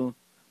make sure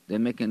they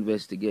make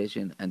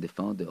investigation, and they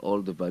found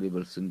all the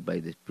valuables by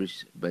the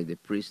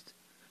priest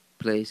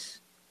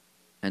place.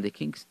 And the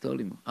king told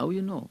him, how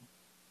you know?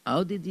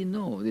 How did he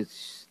know?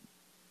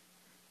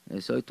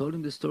 And so I told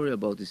him the story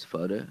about his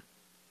father,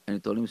 and he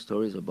told him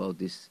stories about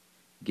this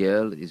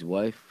girl, his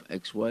wife,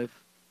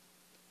 ex-wife.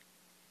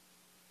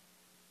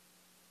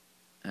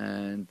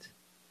 And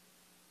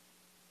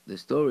the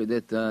story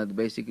that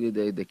basically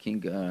the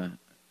king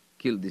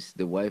killed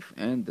the wife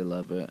and the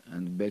lover,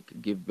 and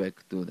give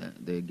back to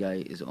the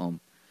guy his home.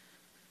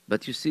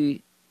 But you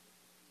see,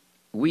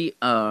 we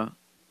are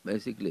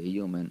basically a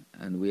human,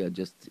 and we are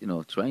just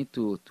trying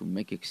to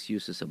make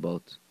excuses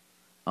about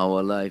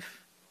our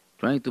life,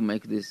 trying to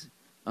make this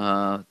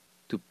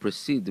to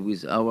proceed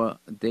with our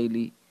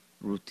daily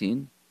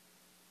routine.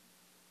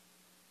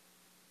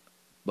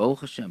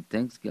 Baruch Hashem,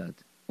 thanks God,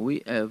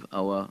 we have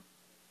our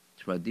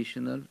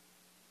traditional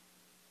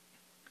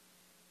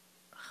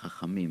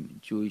Chachamim,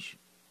 Jewish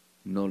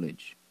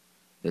knowledge,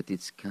 that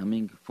it's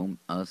coming from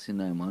Har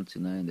Sinai, Mount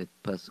Sinai, and that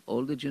passed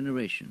all the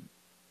generation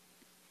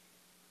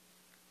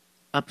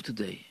up to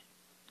today.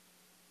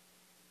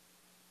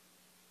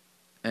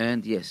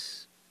 And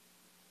yes,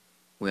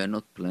 we are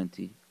not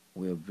plenty.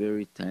 We are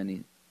very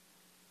tiny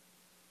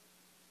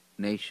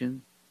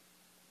nation,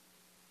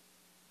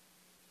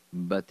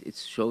 but it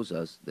shows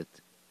us that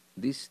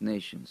these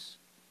nations,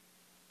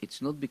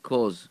 it's not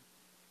because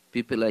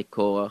people like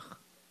Korach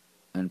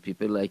and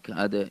people like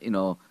other,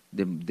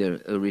 their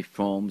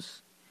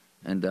reforms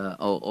and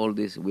all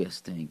this, we are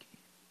staying.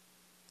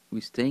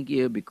 We're staying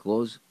here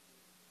because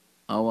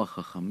our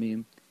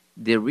Chachamim,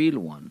 the real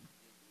one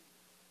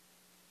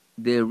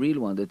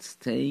that's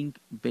staying,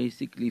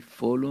 basically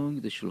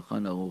following the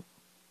Shulchan Aruch,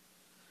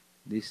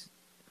 this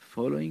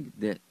following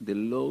the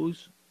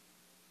laws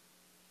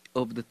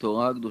of the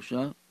Torah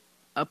Kedusha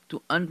up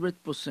to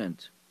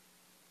 100%.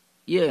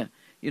 Yeah,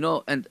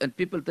 and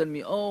people tell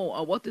me,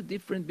 what the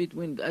difference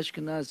between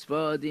Ashkenaz,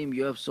 Sfaradim,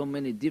 you have so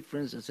many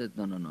differences. I said,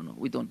 no,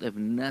 we don't have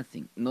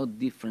nothing, no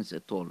difference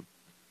at all.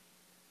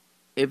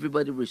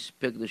 Everybody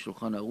respect the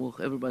Shulchan Aruch,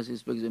 everybody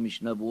respects the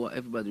Mishnah Berurah,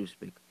 everybody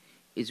respect.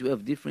 Is we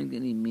have different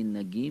in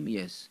minhagim,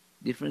 yes.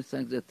 Different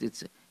things that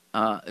it's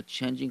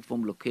changing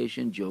from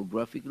location,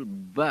 geographical,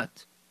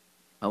 but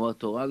our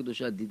Torah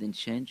Kedusha didn't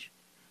change.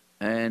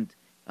 And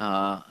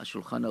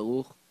Shulchan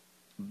Aruch,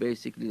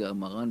 basically the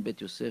Maran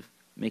Bet Yosef,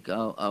 make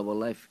our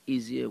life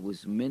easier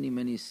with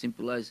many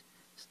simplified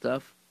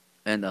stuff.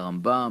 And the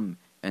Rambam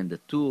and the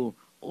Tur,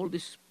 all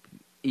these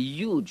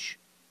huge,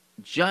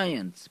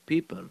 giant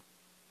people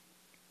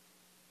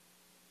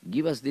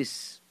give us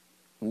this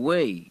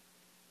way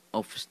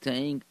of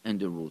staying in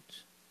the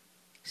root,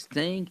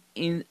 staying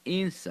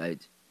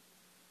inside.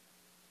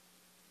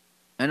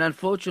 And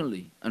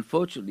unfortunately,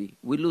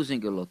 we're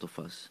losing a lot of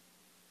us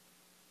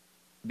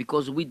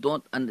because we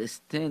don't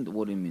understand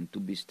what it means to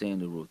be stay in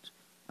the root.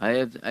 I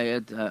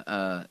had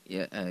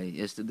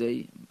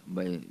yesterday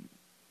by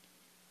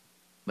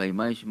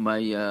my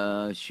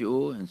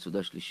shiur and Suda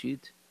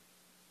Shlishit,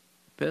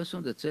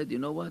 person that said, you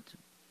know what?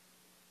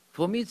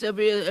 For me, it's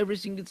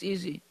everything. It's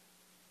easy.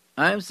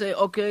 I am saying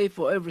okay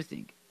for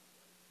everything.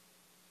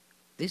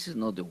 This is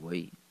not the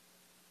way.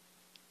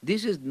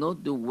 This is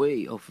not the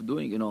way of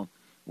doing.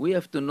 We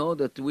have to know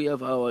that we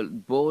have our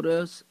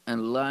borders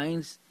and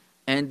lines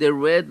and the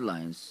red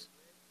lines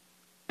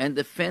and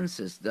the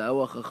fences that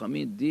our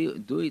Chachamim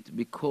do it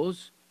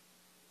because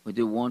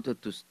they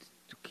wanted to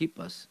keep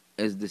us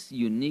as this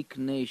unique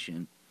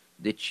nation,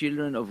 the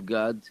children of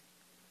God,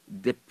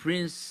 the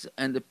prince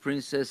and the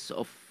princess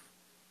of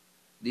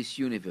this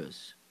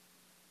universe.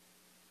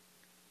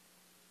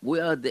 We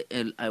are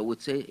I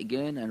would say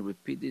again and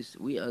repeat this,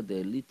 we are the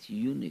elite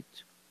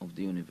unit of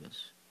the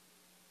universe,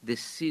 the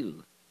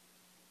seal,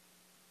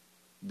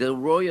 the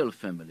royal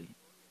family.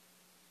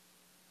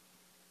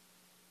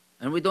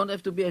 And we don't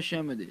have to be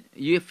ashamed of it.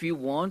 If you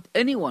want,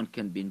 anyone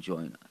can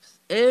join us.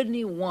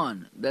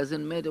 Anyone,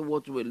 doesn't matter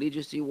what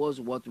religious he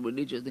was, what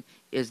religious,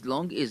 as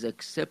long as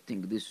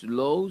accepting these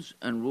laws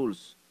and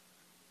rules.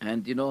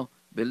 And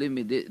believe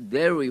me,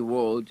 their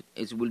reward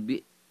will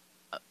be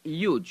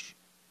huge,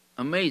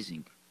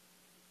 amazing.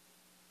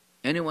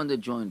 Anyone that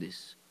joined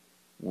this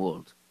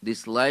world,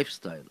 this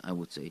lifestyle, I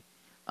would say,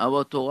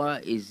 our Torah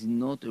is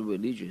not a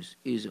religious,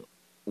 is a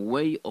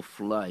way of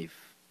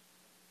life.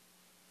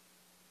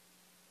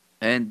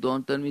 And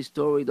don't tell me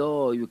story,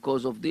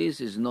 because of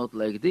this, it's not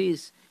like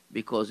this,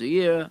 because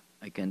here,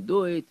 I can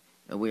do it,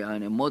 and we are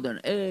in a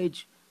modern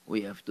age,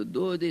 we have to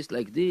do this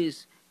like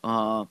this.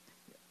 You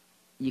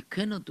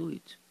cannot do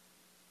it.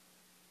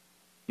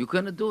 You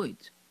cannot do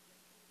it.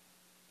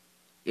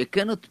 You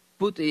cannot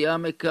put a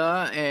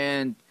yarmulke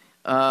and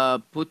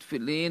put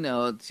filin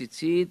or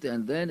tzitzit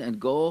and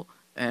go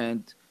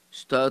and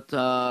start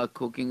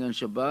cooking on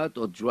Shabbat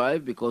or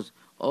drive because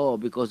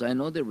I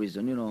know the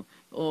reason.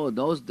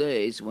 Those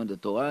days when the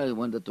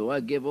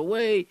Torah gave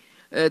away,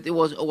 it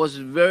was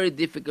very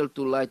difficult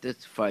to light a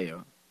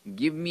fire.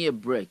 Give me a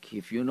break.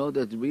 If you know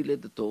that really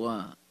the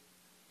Torah,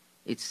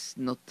 it's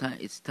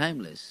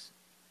timeless.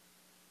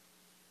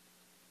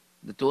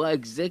 The Torah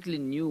exactly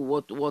knew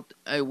what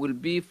I will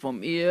be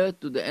from here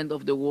to the end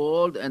of the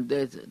world, and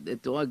the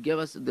Torah gave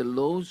us the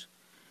laws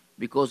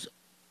because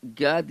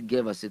God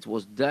gave us. It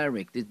was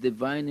direct. It's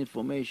divine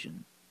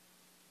information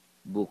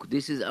book.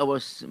 This is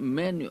our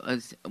manual.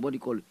 What do you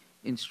call it?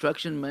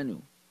 Instruction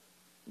manual.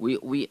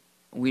 We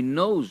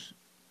knows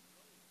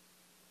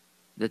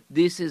that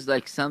this is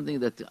like something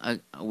that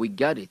we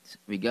got it.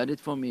 We got it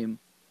from Him.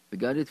 We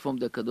got it from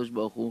the Kadosh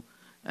Baruch Hu,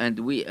 and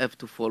we have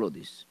to follow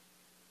this.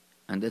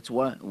 And that's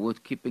what's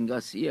keeping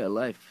us here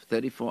alive.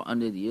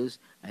 3,400 years,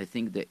 I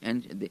think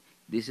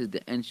this is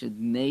the ancient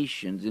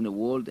nations in the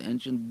world, the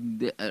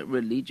ancient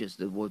religious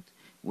that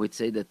would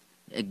say that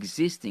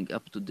existing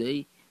up to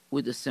date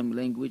with the same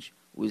language,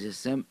 with the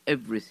same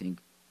everything.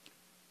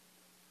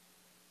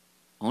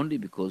 Only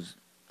because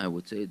I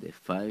would say the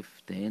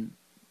 5-10%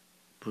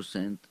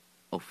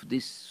 of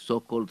this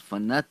so-called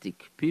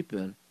fanatic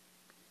people,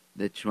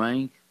 they're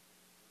trying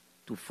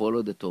to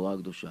follow the Torah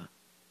Kedusha.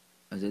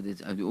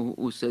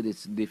 Who said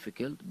it's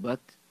difficult? But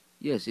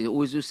yes,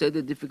 who said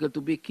it's difficult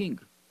to be king?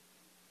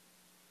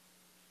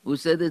 Who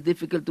said it's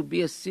difficult to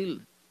be a seal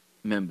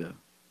member?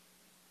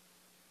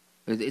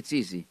 It's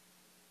easy.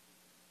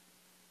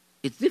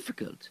 It's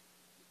difficult,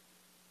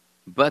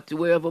 but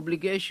we have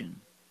obligation.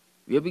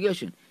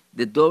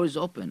 The door is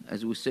open,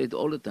 as we say it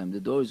all the time. The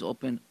door is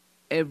open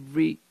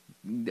every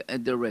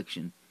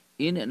direction,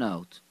 in and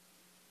out.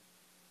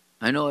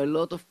 I know a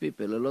lot of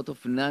people, a lot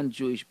of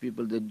non-Jewish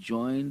people that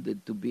joined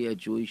to be a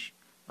Jewish,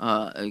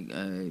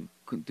 to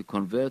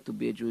convert to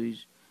be a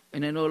Jewish.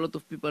 And I know a lot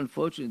of people,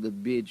 unfortunately,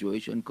 that be a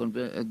Jewish and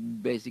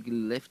basically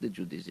left the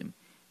Judaism.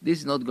 This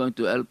is not going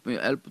to help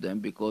them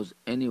because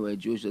anyway,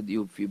 Jewish,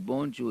 if you're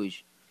born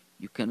Jewish,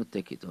 you cannot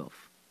take it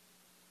off.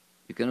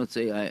 You cannot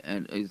say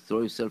and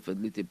throw yourself a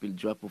little bit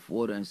drop of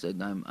water and say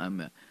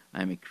I'm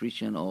a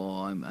Christian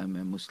or I'm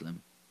a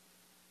Muslim.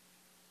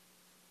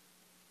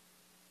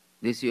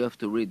 This you have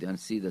to read and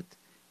see that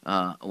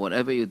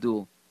whatever you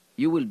do,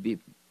 we will get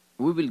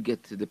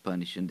the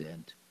punish in the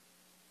end.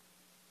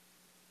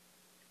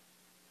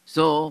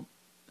 So,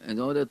 in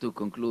order to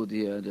conclude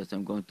here, that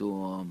I'm going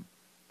to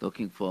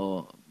talking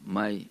for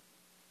myself,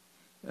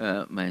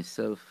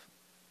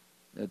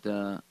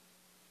 that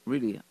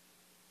really,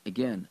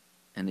 again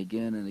and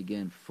again and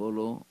again,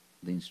 follow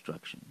the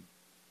instruction.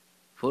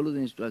 Follow the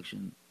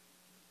instruction.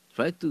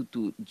 Try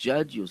to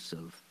judge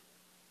yourself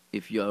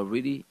if you are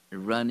really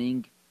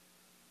running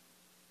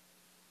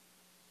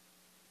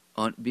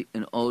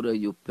in order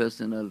your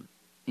personal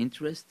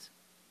interest.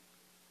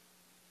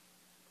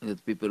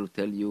 That people will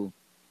tell you,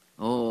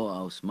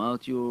 how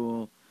smart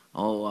you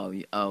are,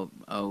 how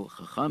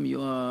chacham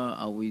you are,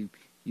 how we,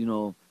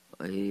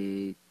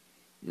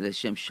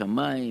 L'Shem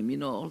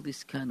Shamayim, all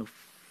these kind of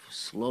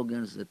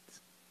slogans that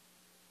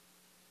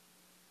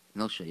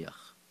לא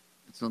שייך.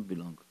 It's not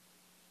belong.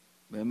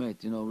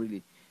 באמת,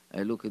 really,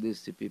 I look at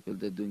this, see people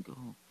that doing,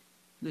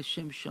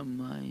 לשם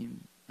שמיים.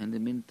 And in the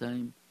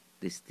meantime,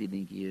 they're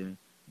stealing here,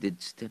 they're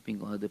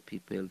stepping on other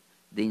people,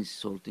 they're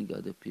insulting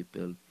other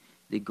people,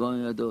 they're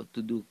going out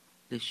to do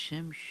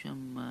לשם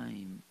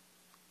שמיים.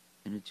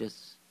 And it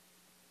just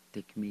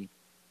take me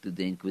to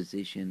the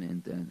Inquisition,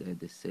 and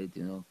they said,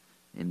 in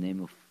the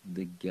name of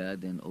the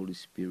God and Holy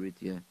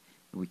Spirit,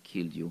 we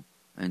killed you.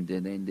 And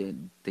then they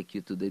take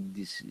you to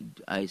this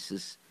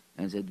ISIS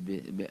and said,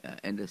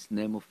 in the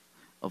name of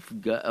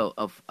God,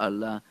 of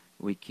Allah,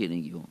 we're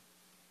killing you.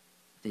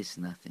 There's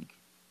nothing.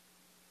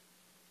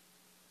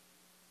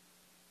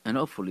 And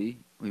hopefully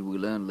we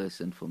will learn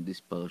lesson from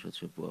this Parashat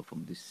Shavua,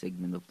 from this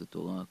segment of the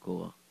Torah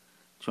Korach.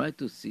 Try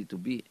to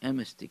be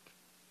emistic,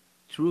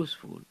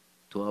 truthful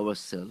to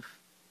ourselves,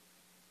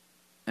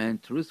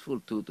 and truthful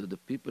to the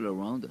people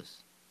around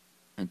us,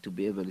 and to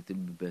behave a little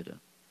bit better.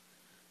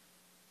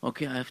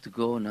 Okay, I have to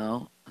go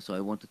now, so I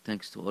want to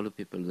thanks to all the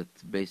people that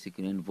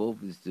basically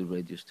involved with the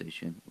radio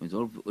station,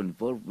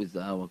 involved with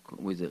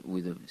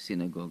the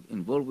synagogue,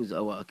 involved with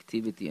our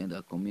activity and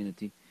our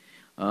community,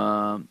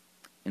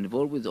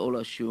 involved with all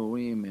our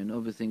shurim and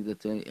everything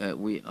that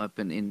we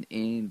happen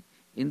in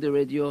the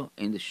radio,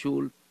 in the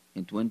shul,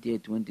 in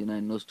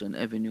 2829 Nostrand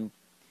Avenue.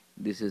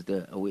 This is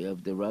we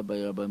have the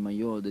Rabbi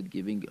Mayor that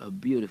giving a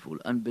beautiful,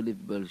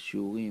 unbelievable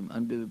shurim,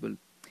 unbelievable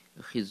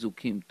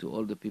chizukim to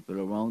all the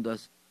people around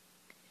us.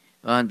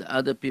 And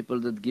other people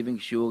that giving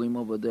shurim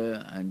over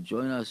there, and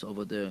join us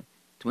over there,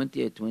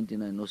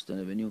 2829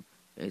 Nostrand Avenue.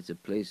 It's a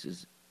place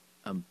is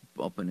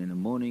open in the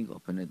morning,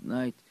 open at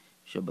night,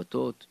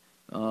 Shabbatot.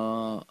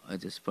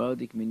 It's a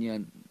Sephardic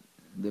minyan,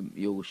 the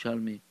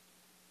Yerushalmi,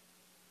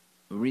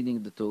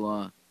 reading the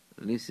Torah.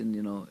 Listen,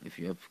 if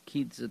you have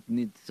kids that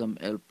need some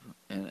help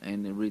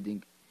and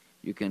reading,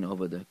 you can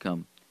over there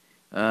come.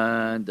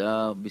 And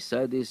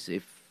beside this,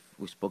 if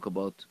we spoke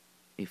about,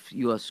 if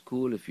you are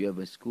school, if you have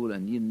a school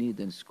and you need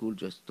in school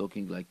just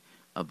talking like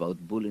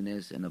about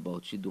bulliness and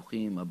about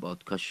shidduchim,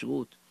 about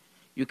kashrut,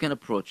 you can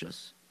approach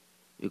us.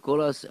 You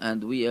call us,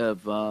 and we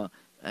have a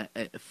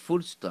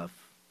full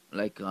stuff,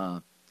 like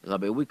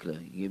Rabbi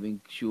Wickler giving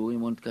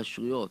shurim on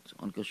kashrut,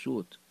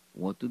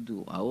 what to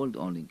do, how old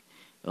only.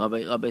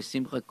 Rabbi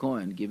Simcha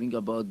Cohen giving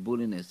about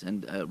bulliness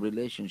and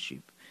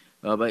relationship.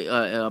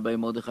 Rabbi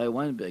Mordechai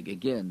Weinberg,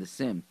 again, the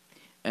same.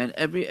 And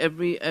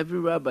every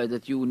rabbi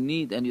that you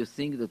need and you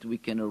think that we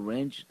can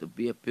arrange to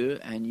be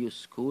appear and your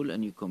school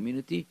and your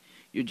community,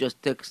 you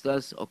just text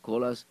us or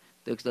call us.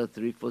 Text us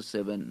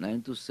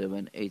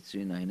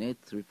 347-927-8398,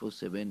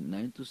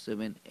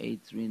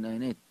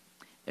 347-927-8398.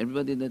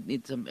 Everybody that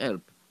needs some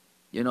help.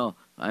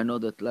 I know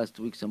that last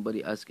week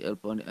somebody asked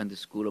help on the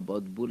school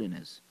about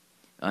bulliness.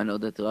 I know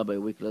that Rabbi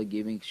Wickler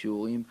giving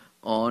shurim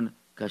on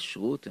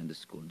kashrut in the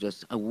school,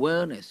 just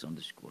awareness on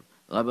the school.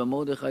 Rabbi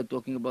Mordechai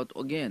talking about,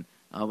 again,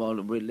 our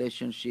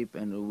relationship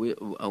and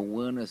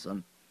awareness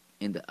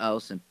in the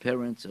house and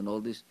parents and all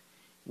this.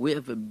 We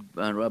have a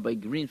Rabbi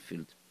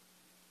Greenfield.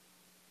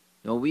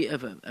 We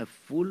have a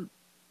full,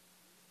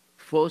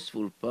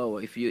 forceful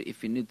power. If you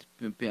need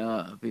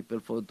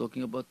people for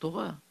talking about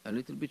Torah, a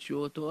little bit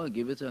sure Torah,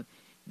 give us.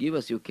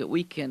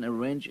 We can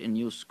arrange a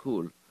new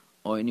school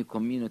or a new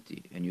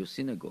community, a new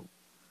synagogue,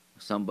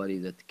 somebody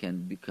that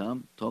can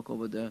talk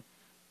over there,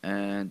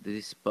 and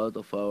this is part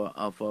of our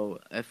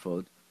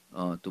effort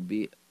to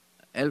be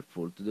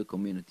helpful to the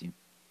community.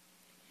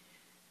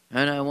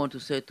 And I want to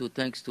say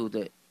thanks to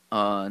the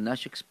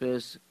Nash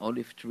Express,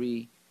 Olive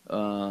Tree,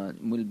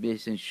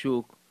 Mulbase and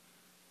Shuk,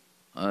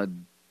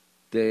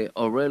 the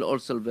Orel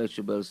Also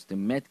Vegetables, the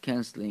Met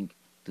Canceling,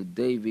 to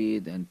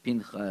David and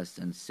Pinchas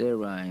and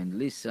Sarah and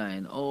Lisa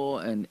and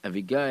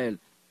Abigail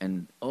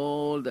and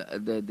all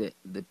the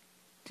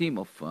team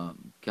of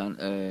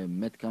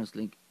Met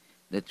Counseling.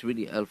 That's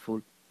really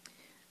helpful.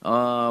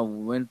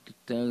 Went to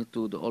thank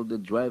to all the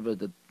drivers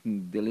that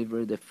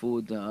deliver the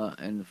food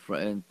and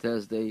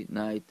Thursday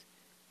night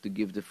to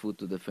give the food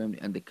to the family,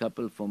 and the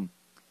couple from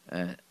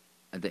the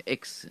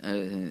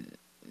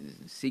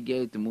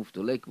Seagate to move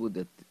to Lakewood,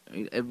 that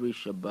every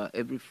Shabbat,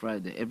 every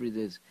Friday, every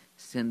day is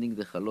sending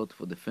the chalot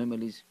for the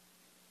families.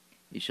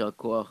 Yishar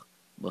Koach,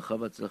 bracha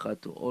v'atzlacha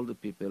to all the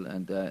people,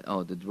 and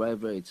the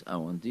driver, it's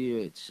Aaron Deer,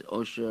 it's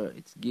Osher,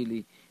 it's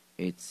Gili,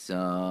 it's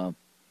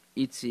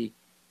Itzi,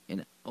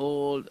 and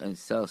all, and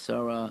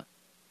Sarah,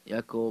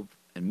 Yaakov,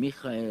 and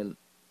Michael,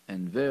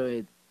 and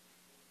Vered,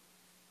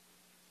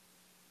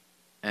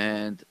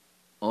 and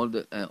all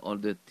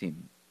the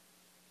team.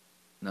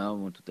 Now I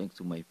want to thank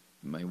to my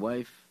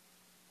wife,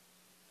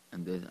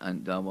 and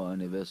our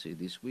anniversary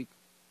this week,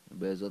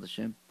 Be'ezrat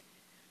Hashem.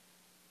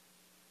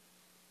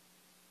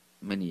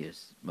 Many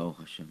years, Baruch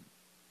Hashem,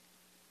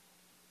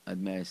 Ad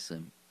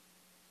 120.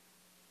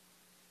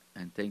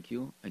 And thank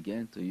you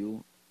again to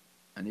you.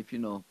 And if you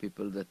know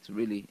people that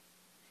really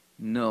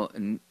know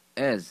and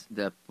has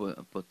the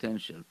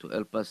potential to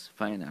help us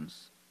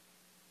finance,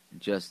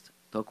 just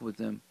talk with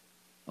them.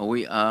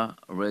 We are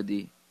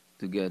ready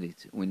to get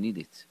it. We need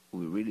it.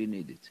 We really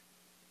need it.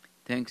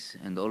 Thanks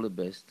and all the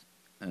best.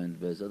 and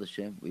Be'ezrat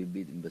Hashem, we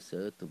be in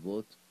Baseret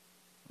Tovot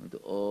to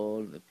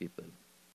all the people.